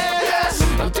already dead? Yes.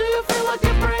 Or do you feel like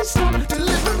your brain stopped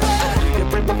delivering? You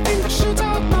break my finger, shoot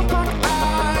out my black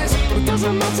eyes. It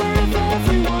doesn't matter if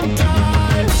everyone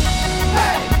dies.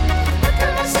 Hey, how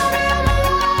can I say I'm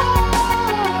alone?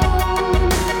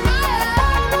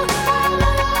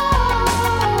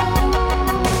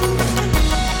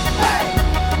 Hey,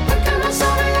 how can I say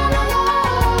I'm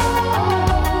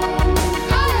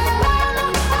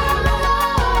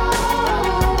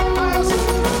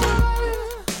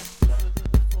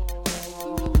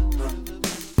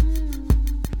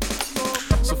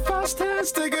So fast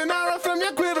hands take an arrow from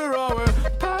your quiver over.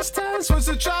 Past tense was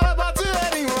to try to bat to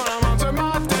anyone. I'm out to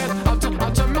my death,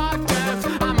 out to my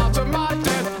death. I'm out to my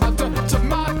death, out to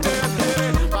my death.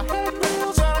 Yeah. My head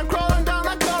reels and I'm crawling down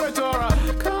that corridor. I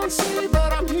can't see,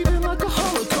 but I'm heaving like a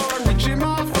holocaust. Reaching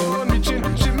my phone, reaching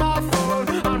my phone.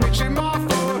 I'm reaching my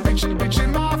phone, reaching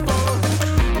my phone.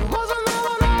 It wasn't there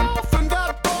when I orphaned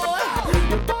that boy.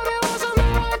 Your body wasn't the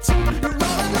right to you're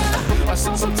rolling there. I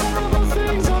saw some terrible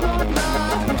things on that night.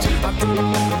 I've done a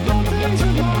lot of bad things in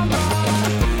my life.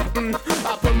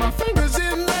 I put my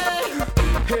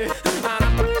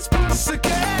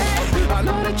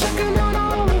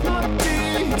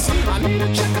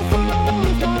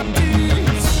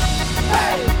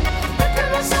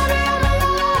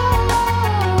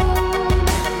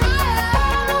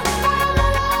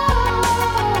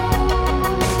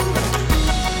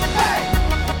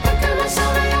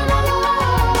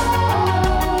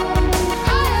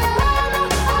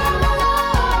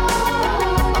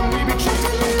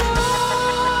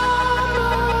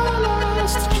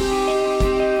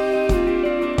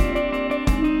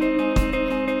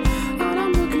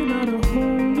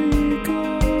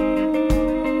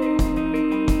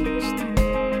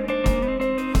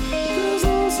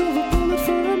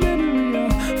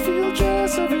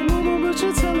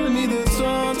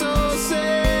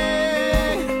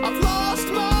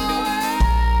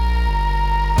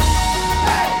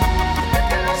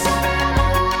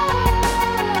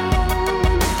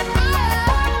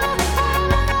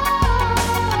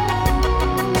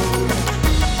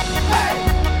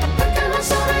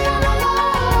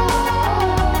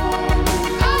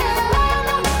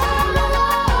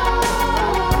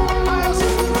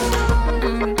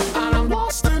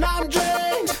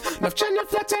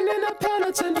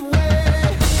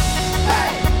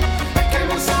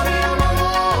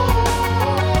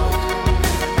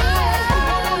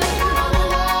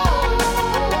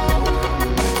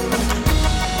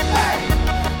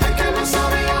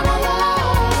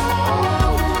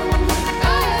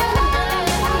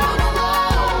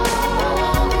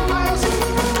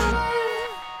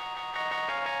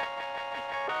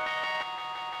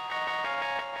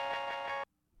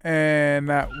And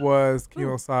that was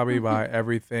Kimosabi by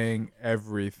Everything,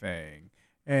 Everything.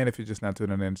 And if you're just now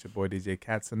tuning in, it's your boy DJ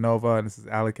Katsanova, and this is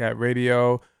Alley Cat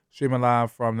Radio, streaming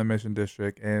live from the Mission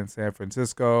District in San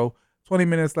Francisco. 20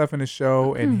 minutes left in the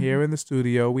show, and here in the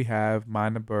studio we have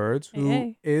Mind the Birds,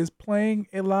 who is playing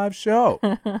a live show.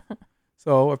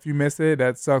 So if you miss it,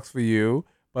 that sucks for you,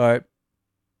 but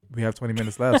we have 20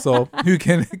 minutes left, so you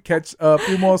can catch a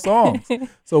few more songs.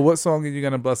 So what song are you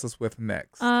going to bless us with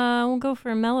next? We'll go for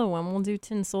a mellow one. We'll do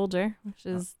Tin Soldier, which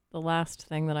is the last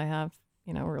thing that I have,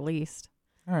 released.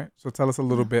 All right. So tell us a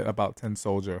little bit about Tin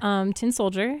Soldier. Tin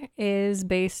Soldier is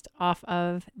based off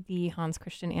of the Hans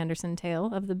Christian Andersen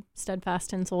tale of the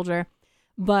steadfast tin soldier.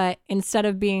 But instead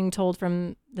of being told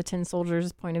from the tin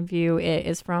soldier's point of view, it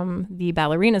is from the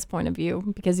ballerina's point of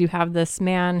view, because you have this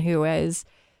man who is,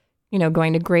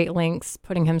 going to great lengths,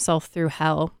 putting himself through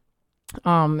hell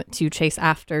to chase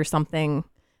after something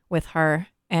with her,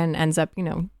 and ends up,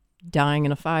 dying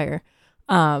in a fire.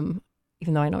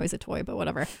 Even though I know he's a toy, but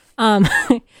whatever.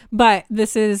 But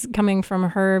this is coming from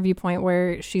her viewpoint,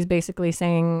 where she's basically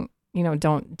saying,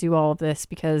 don't do all of this,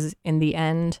 because in the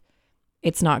end,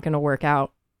 it's not going to work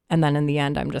out. And then in the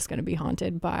end, I'm just going to be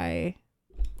haunted by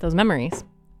those memories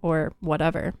or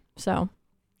whatever. So,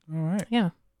 all right. Yeah.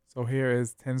 So here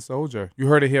is Tin Soldier. You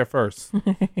heard it here first.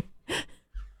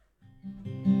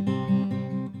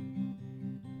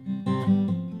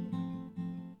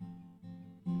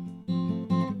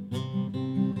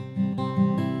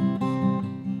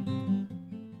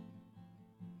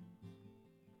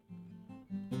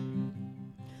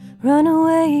 Run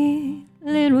away,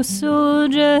 little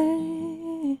soldier,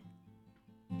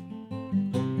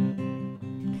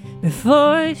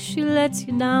 before she lets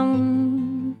you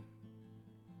down.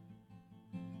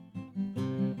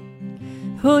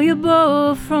 Pull your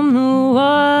bow from the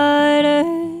water,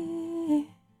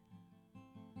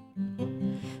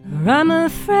 or I'm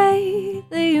afraid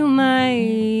that you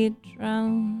might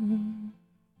drown.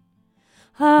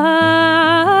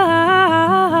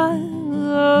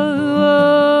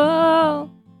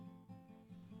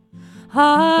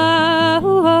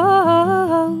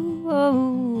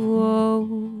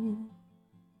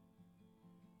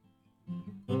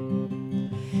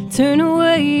 Turn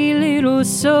away, little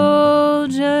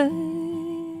soldier.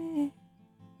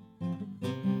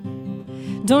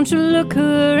 Don't you look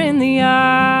her in the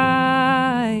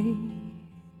eye.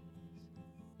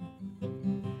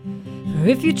 For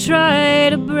if you try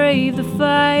to brave the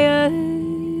fire,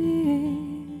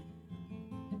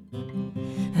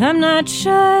 I'm not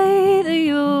sure that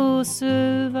you'll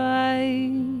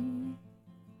survive.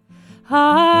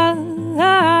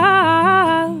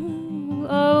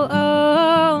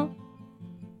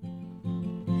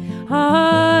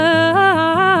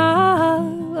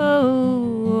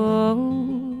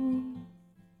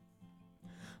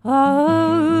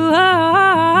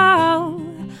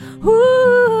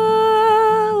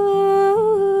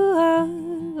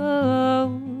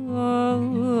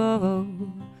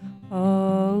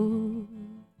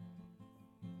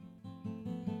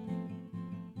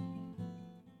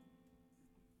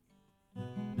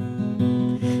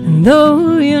 And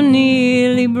though you're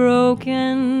nearly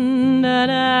broken, da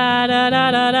da da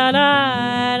da da da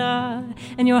da, da,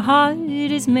 and your heart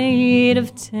is made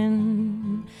of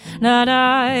tin, da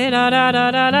da da da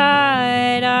da da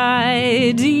da,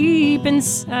 da, deep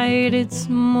inside it's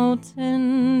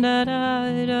molten, da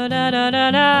da da da da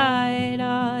da da,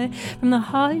 da, from the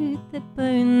heart that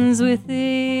burns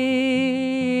within.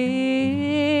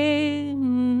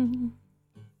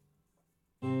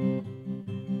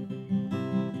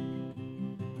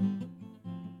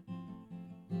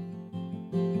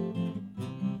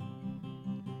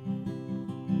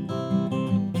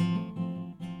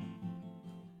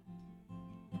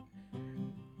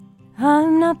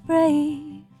 I'm not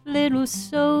brave, little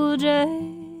soldier.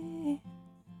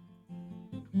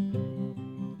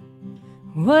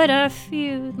 What I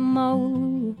fear the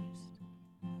most,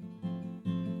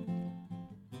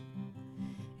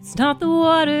 it's not the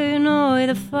water nor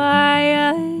the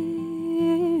fire,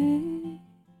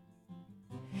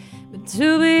 but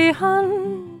to be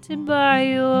hunted by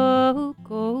your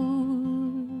ghost.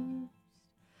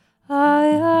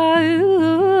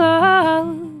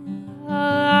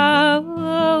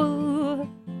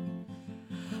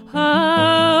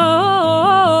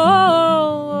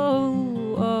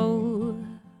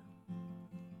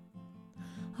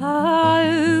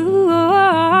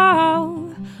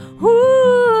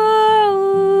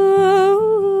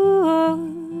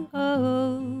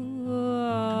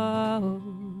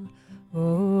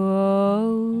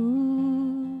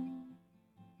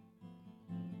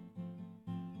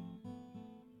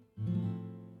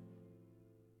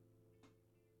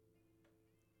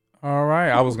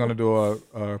 right. I was gonna do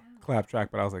a clap track,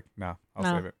 but I was like, nah, I'll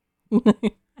save it.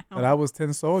 So that was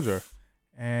Tin Soldier,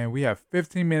 and we have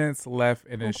 15 minutes left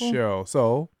in this show.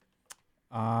 So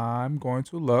I'm going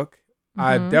to look.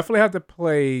 I definitely have to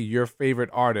play your favorite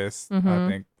artist. I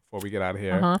think before we get out of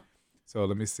here. So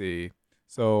let me see.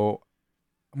 So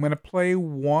I'm gonna play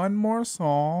one more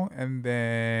song, and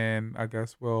then I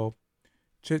guess we'll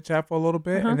chit chat for a little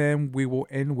bit, and then we will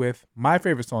end with my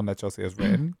favorite song that Chelsea has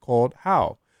written called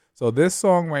 "How." So this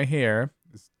song right here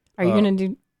is. Are you gonna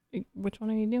do? Which one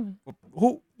are you doing?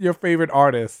 Who your favorite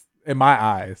artist in my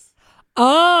eyes?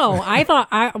 Oh, I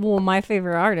thought my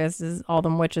favorite artist is All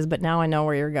Them Witches, but now I know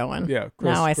where you're going. Yeah,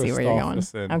 now I see where you're going.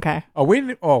 Okay. I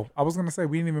was gonna say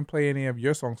we didn't even play any of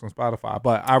your songs on Spotify,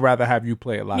 but I'd rather have you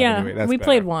play it live. Yeah, anyway. That's we better.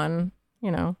 played one.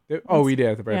 You know. We did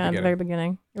at the very beginning. At the very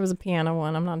beginning. It was a piano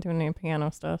one. I'm not doing any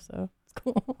piano stuff, so it's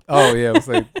cool. Oh yeah, it was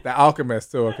like The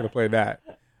Alchemist too. I could have played that.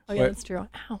 Oh yeah, that's true.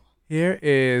 Ow. Here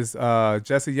is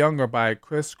Jesse Younger by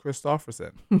Chris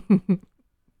Christopherson.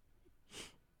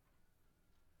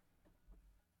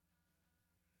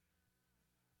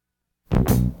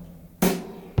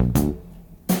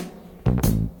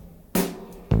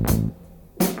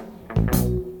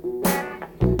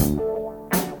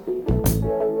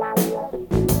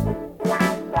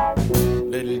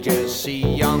 Little Jesse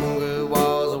Younger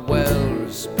was a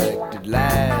well-respected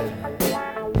lad,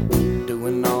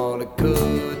 doing all he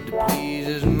could to please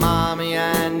his mommy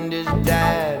and his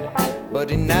dad. But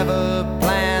he never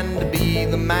planned to be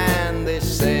the man they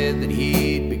said that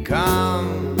he'd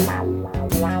become.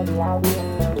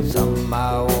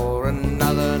 Somehow or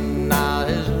another, now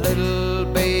his little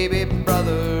baby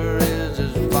brother is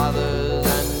his father's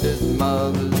and his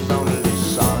mother's only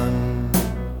son.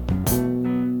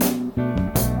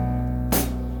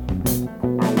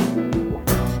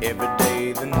 Every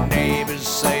day the neighbors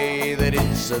say that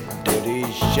it's a dirty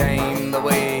shame the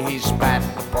way he spat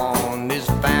upon his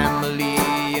family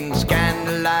and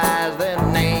scandalized their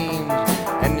names.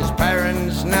 And his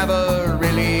parents never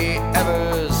really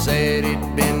ever said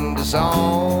he'd been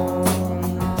disowned.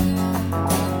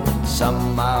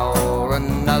 Somehow or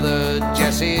another,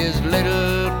 Jesse's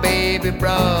little baby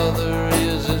brother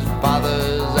is his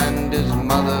father's and his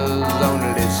mother's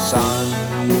only son.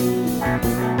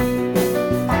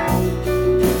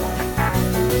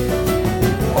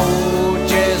 Oh,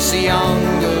 Jesse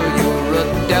Younger, you're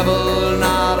a devil,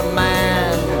 not a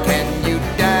man. Can you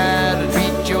dare to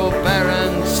treat your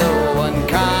parents so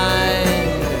unkind?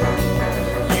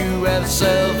 You have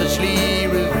selfishly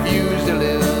refused to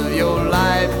live your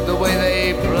life the way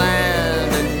they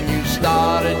planned, and you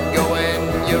started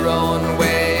going your own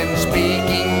way and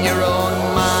speaking your own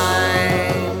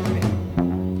mind.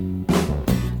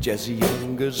 Jesse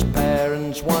Younger's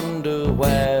parents wonder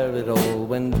where it all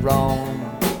went wrong.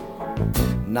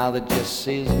 Now that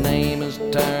Jesse's name has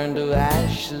turned to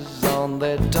ashes on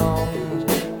their tongues,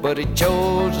 but he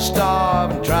chose to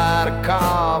starve and try to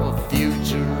carve a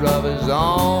future of his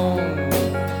own.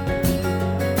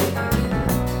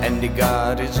 And he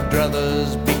got his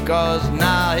druthers because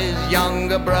now his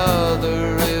younger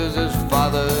brother is his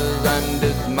father's and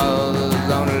his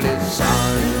mother's only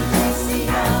son.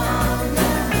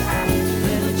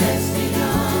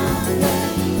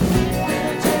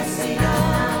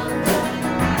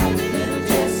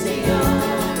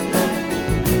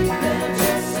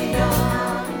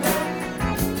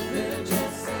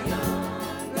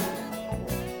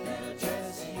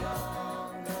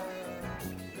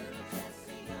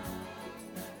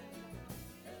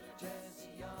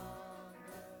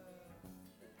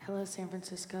 Hello, San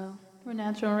Francisco. We're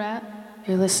Natural Rat.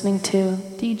 You're listening to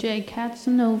DJ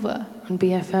Katsanova on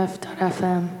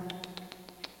BFF.FM.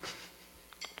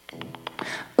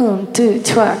 1, 2, 3,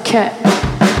 4.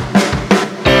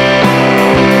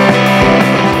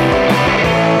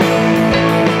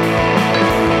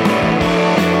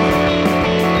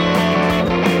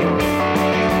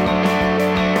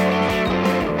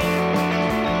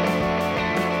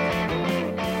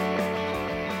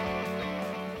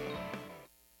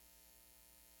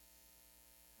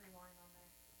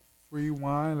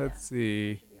 Rewind. Let's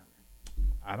see.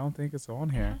 I don't think it's on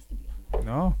here.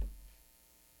 No.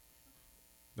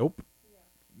 Nope.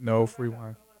 No free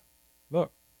wine.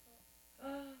 Look.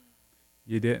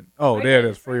 You didn't. Oh, there it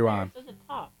is. Free wine.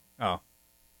 Oh. All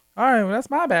right. Well, that's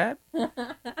my bad.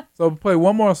 So we'll play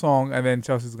one more song, and then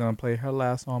Chelsea's gonna play her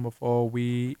last song before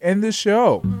we end the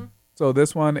show. So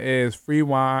this one is "Free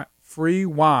Wine"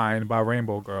 by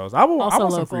Rainbow Girls. I want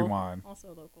some free wine. Also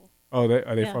local. Oh,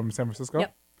 are they from San Francisco?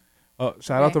 Yep.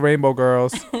 Shout out to Rainbow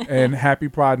Girls and happy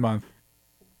Pride Month.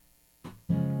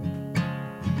 1,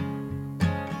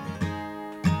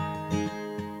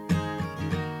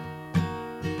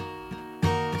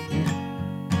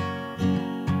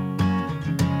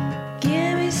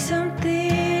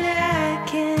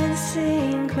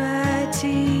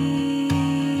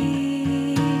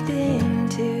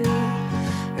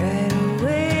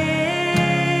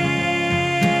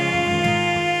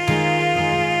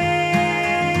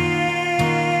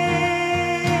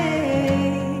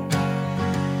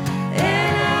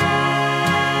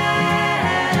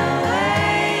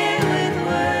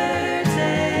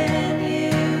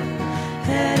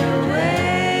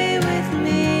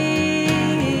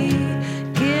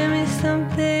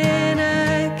 something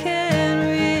I can't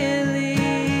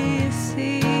really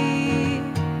see.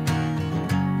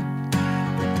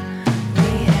 We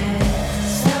had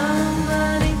some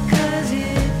money 'cause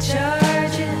you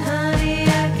charge it, honey.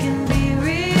 I can be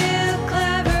real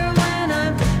clever when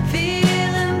I'm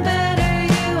feeling better.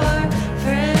 You are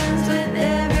friends with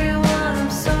everyone.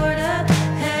 I'm sorta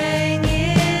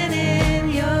hanging in.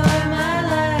 You're my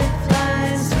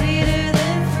lifeline, sweeter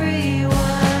than free wine.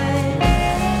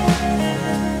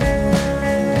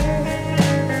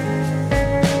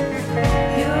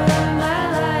 You're my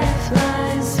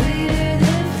lifeline, sweeter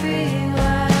than free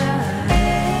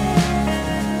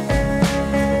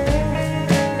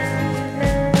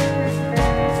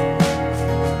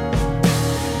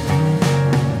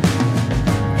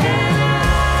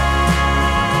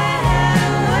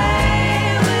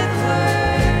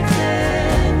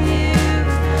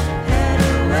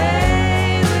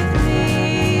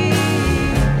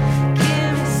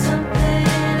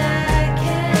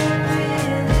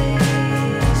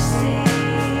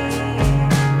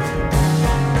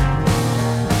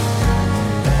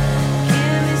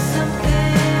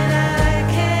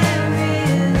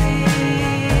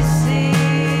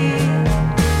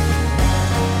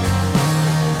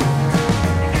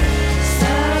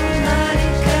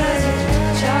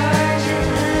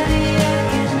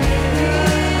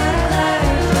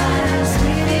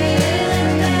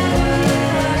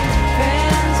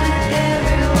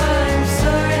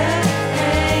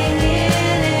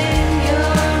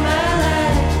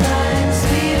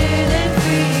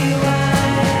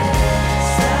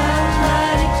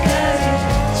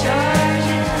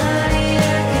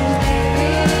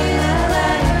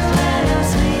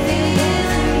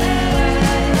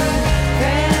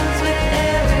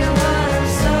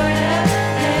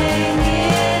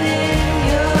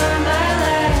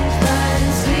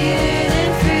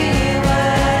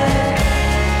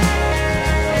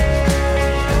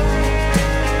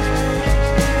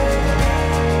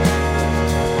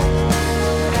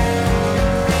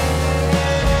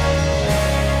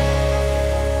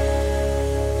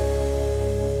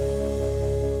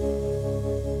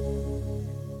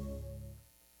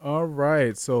All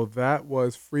right, so that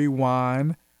was Free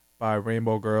Wine by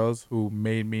Rainbow Girls, who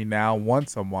made me now want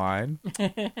some wine.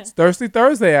 It's Thirsty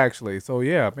Thursday, actually. So,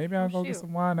 yeah, maybe I'll go get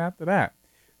some wine after that.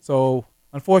 So,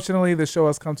 unfortunately, the show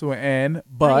has come to an end,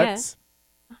 but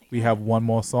we have one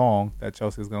more song that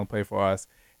Chelsea's going to play for us.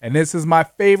 And this is my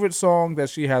favorite song that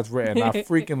she has written. I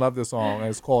freaking love this song. And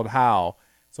it's called How.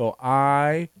 So,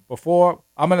 I'm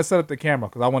going to set up the camera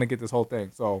because I want to get this whole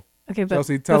thing. So, Okay, but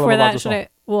Chelsea, tell them before about that, the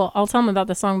song. I'll tell them about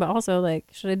the song, but also,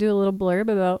 should I do a little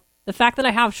blurb about the fact that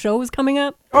I have shows coming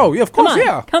up? Oh, yeah, of course,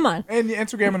 yeah. Come on. And your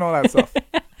Instagram and all that stuff.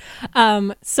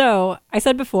 So I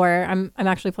said before, I'm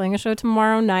actually playing a show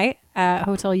tomorrow night at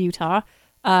Hotel Utah.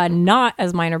 Not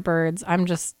as Minor Birds. I'm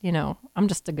just a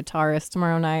guitarist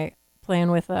tomorrow night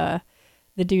playing with the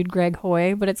dude Greg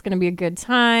Hoy, but it's going to be a good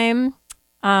time.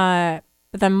 But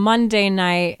then Monday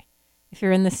night, if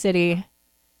you're in the city,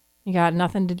 you got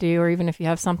nothing to do, or even if you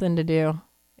have something to do,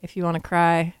 if you want to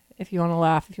cry, if you want to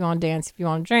laugh, if you want to dance, if you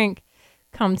want to drink,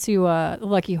 come to the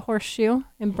Lucky Horseshoe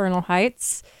in Bernal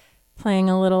Heights, playing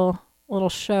a little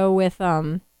show with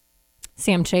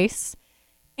Sam Chase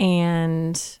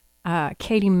and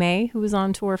Katie May, who was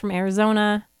on tour from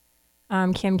Arizona,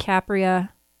 Kim Capria,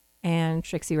 and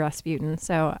Trixie Rasputin.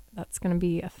 So that's going to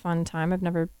be a fun time. I've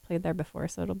never played there before,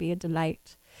 so it'll be a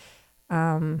delight.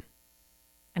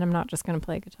 And I'm not just going to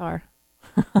play guitar.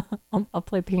 I'll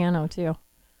play piano too.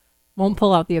 Won't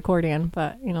pull out the accordion,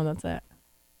 but that's it.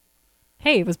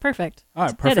 Hey, it was perfect. All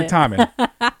right, perfect timing.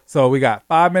 So we got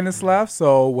 5 minutes left.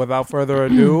 So without further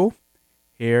ado,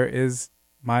 here is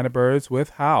Minor Birds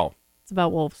with How. It's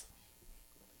about wolves.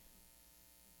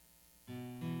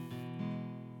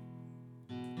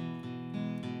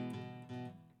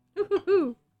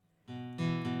 Woo-hoo-hoo.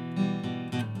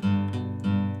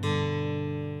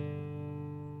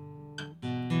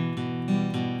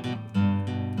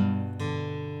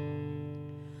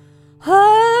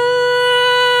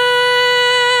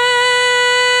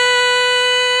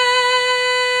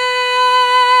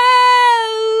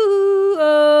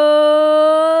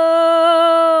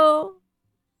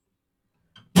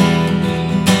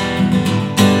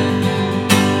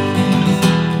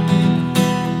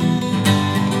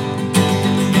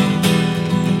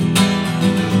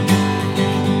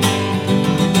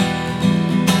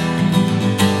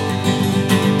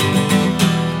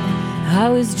 I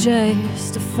was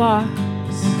just a fox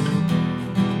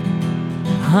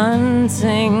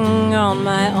hunting on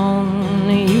my own.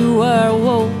 You were a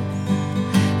wolf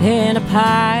in a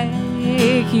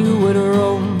pike, you would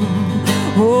roam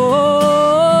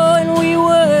Oh, and we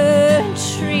were a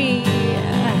tree,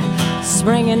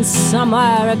 spring and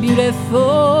summer, a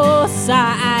beautiful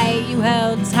sight. You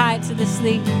held tight to this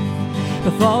leaf,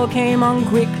 the fall came on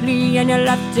quickly, and you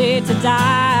left it to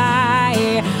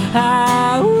die.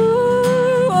 Ah, ooh.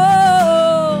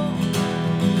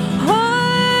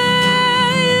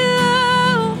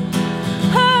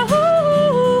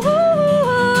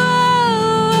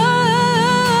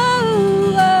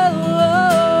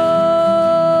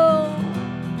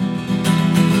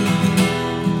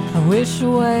 Wish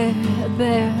away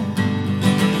there,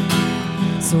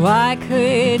 so I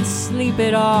could sleep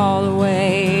it all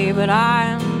away. But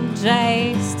I'm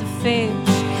just a fish,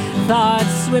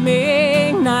 thoughts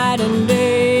swimming night and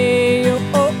day. Oh,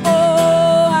 oh,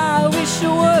 oh, I wish I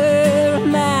were a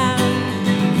man,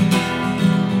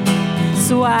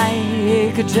 so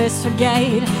I could just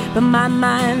forget. But my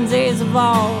mind is a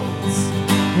vault.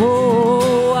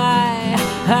 Oh, I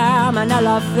am an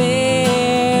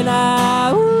elephant.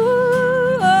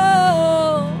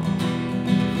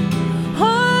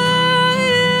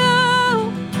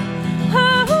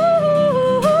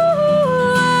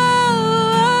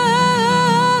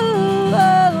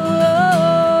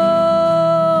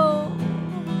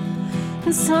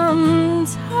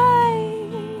 Sometimes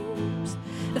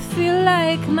I feel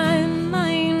like my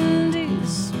mind is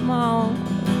small,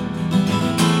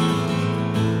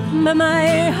 but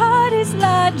my heart is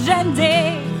large and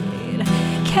it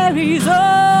carries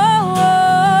all.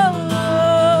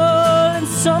 And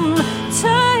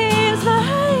sometimes my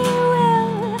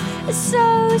will is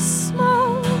so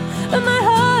small, but my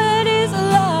heart is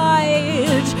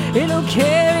large, it'll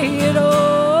carry it all.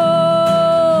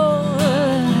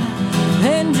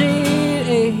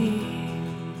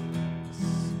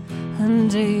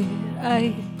 And it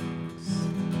aches,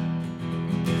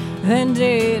 and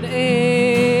it aches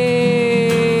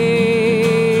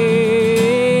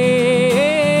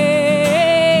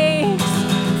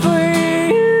for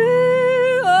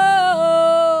you.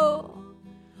 Oh,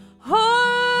 oh,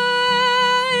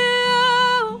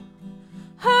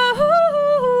 oh,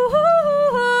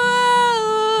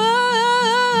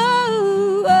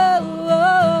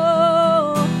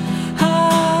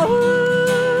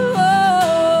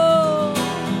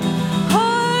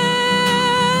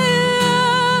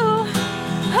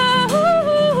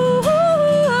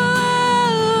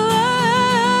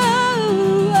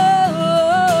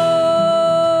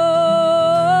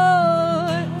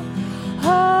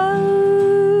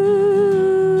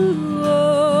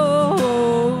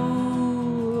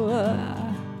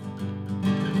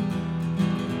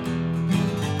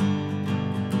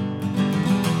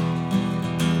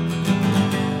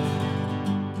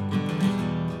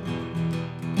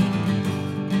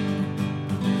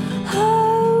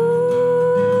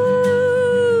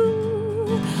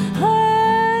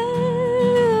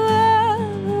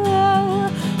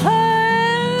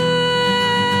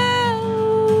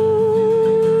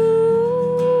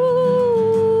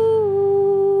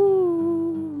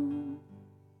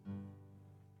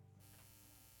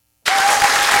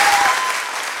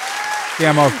 Yeah, I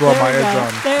almost brought my There we go.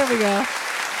 eardrum. There we go.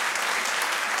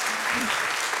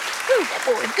 That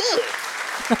boy good.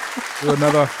 Do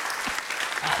another.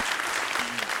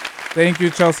 Thank you,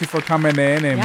 Chelsea, for coming in and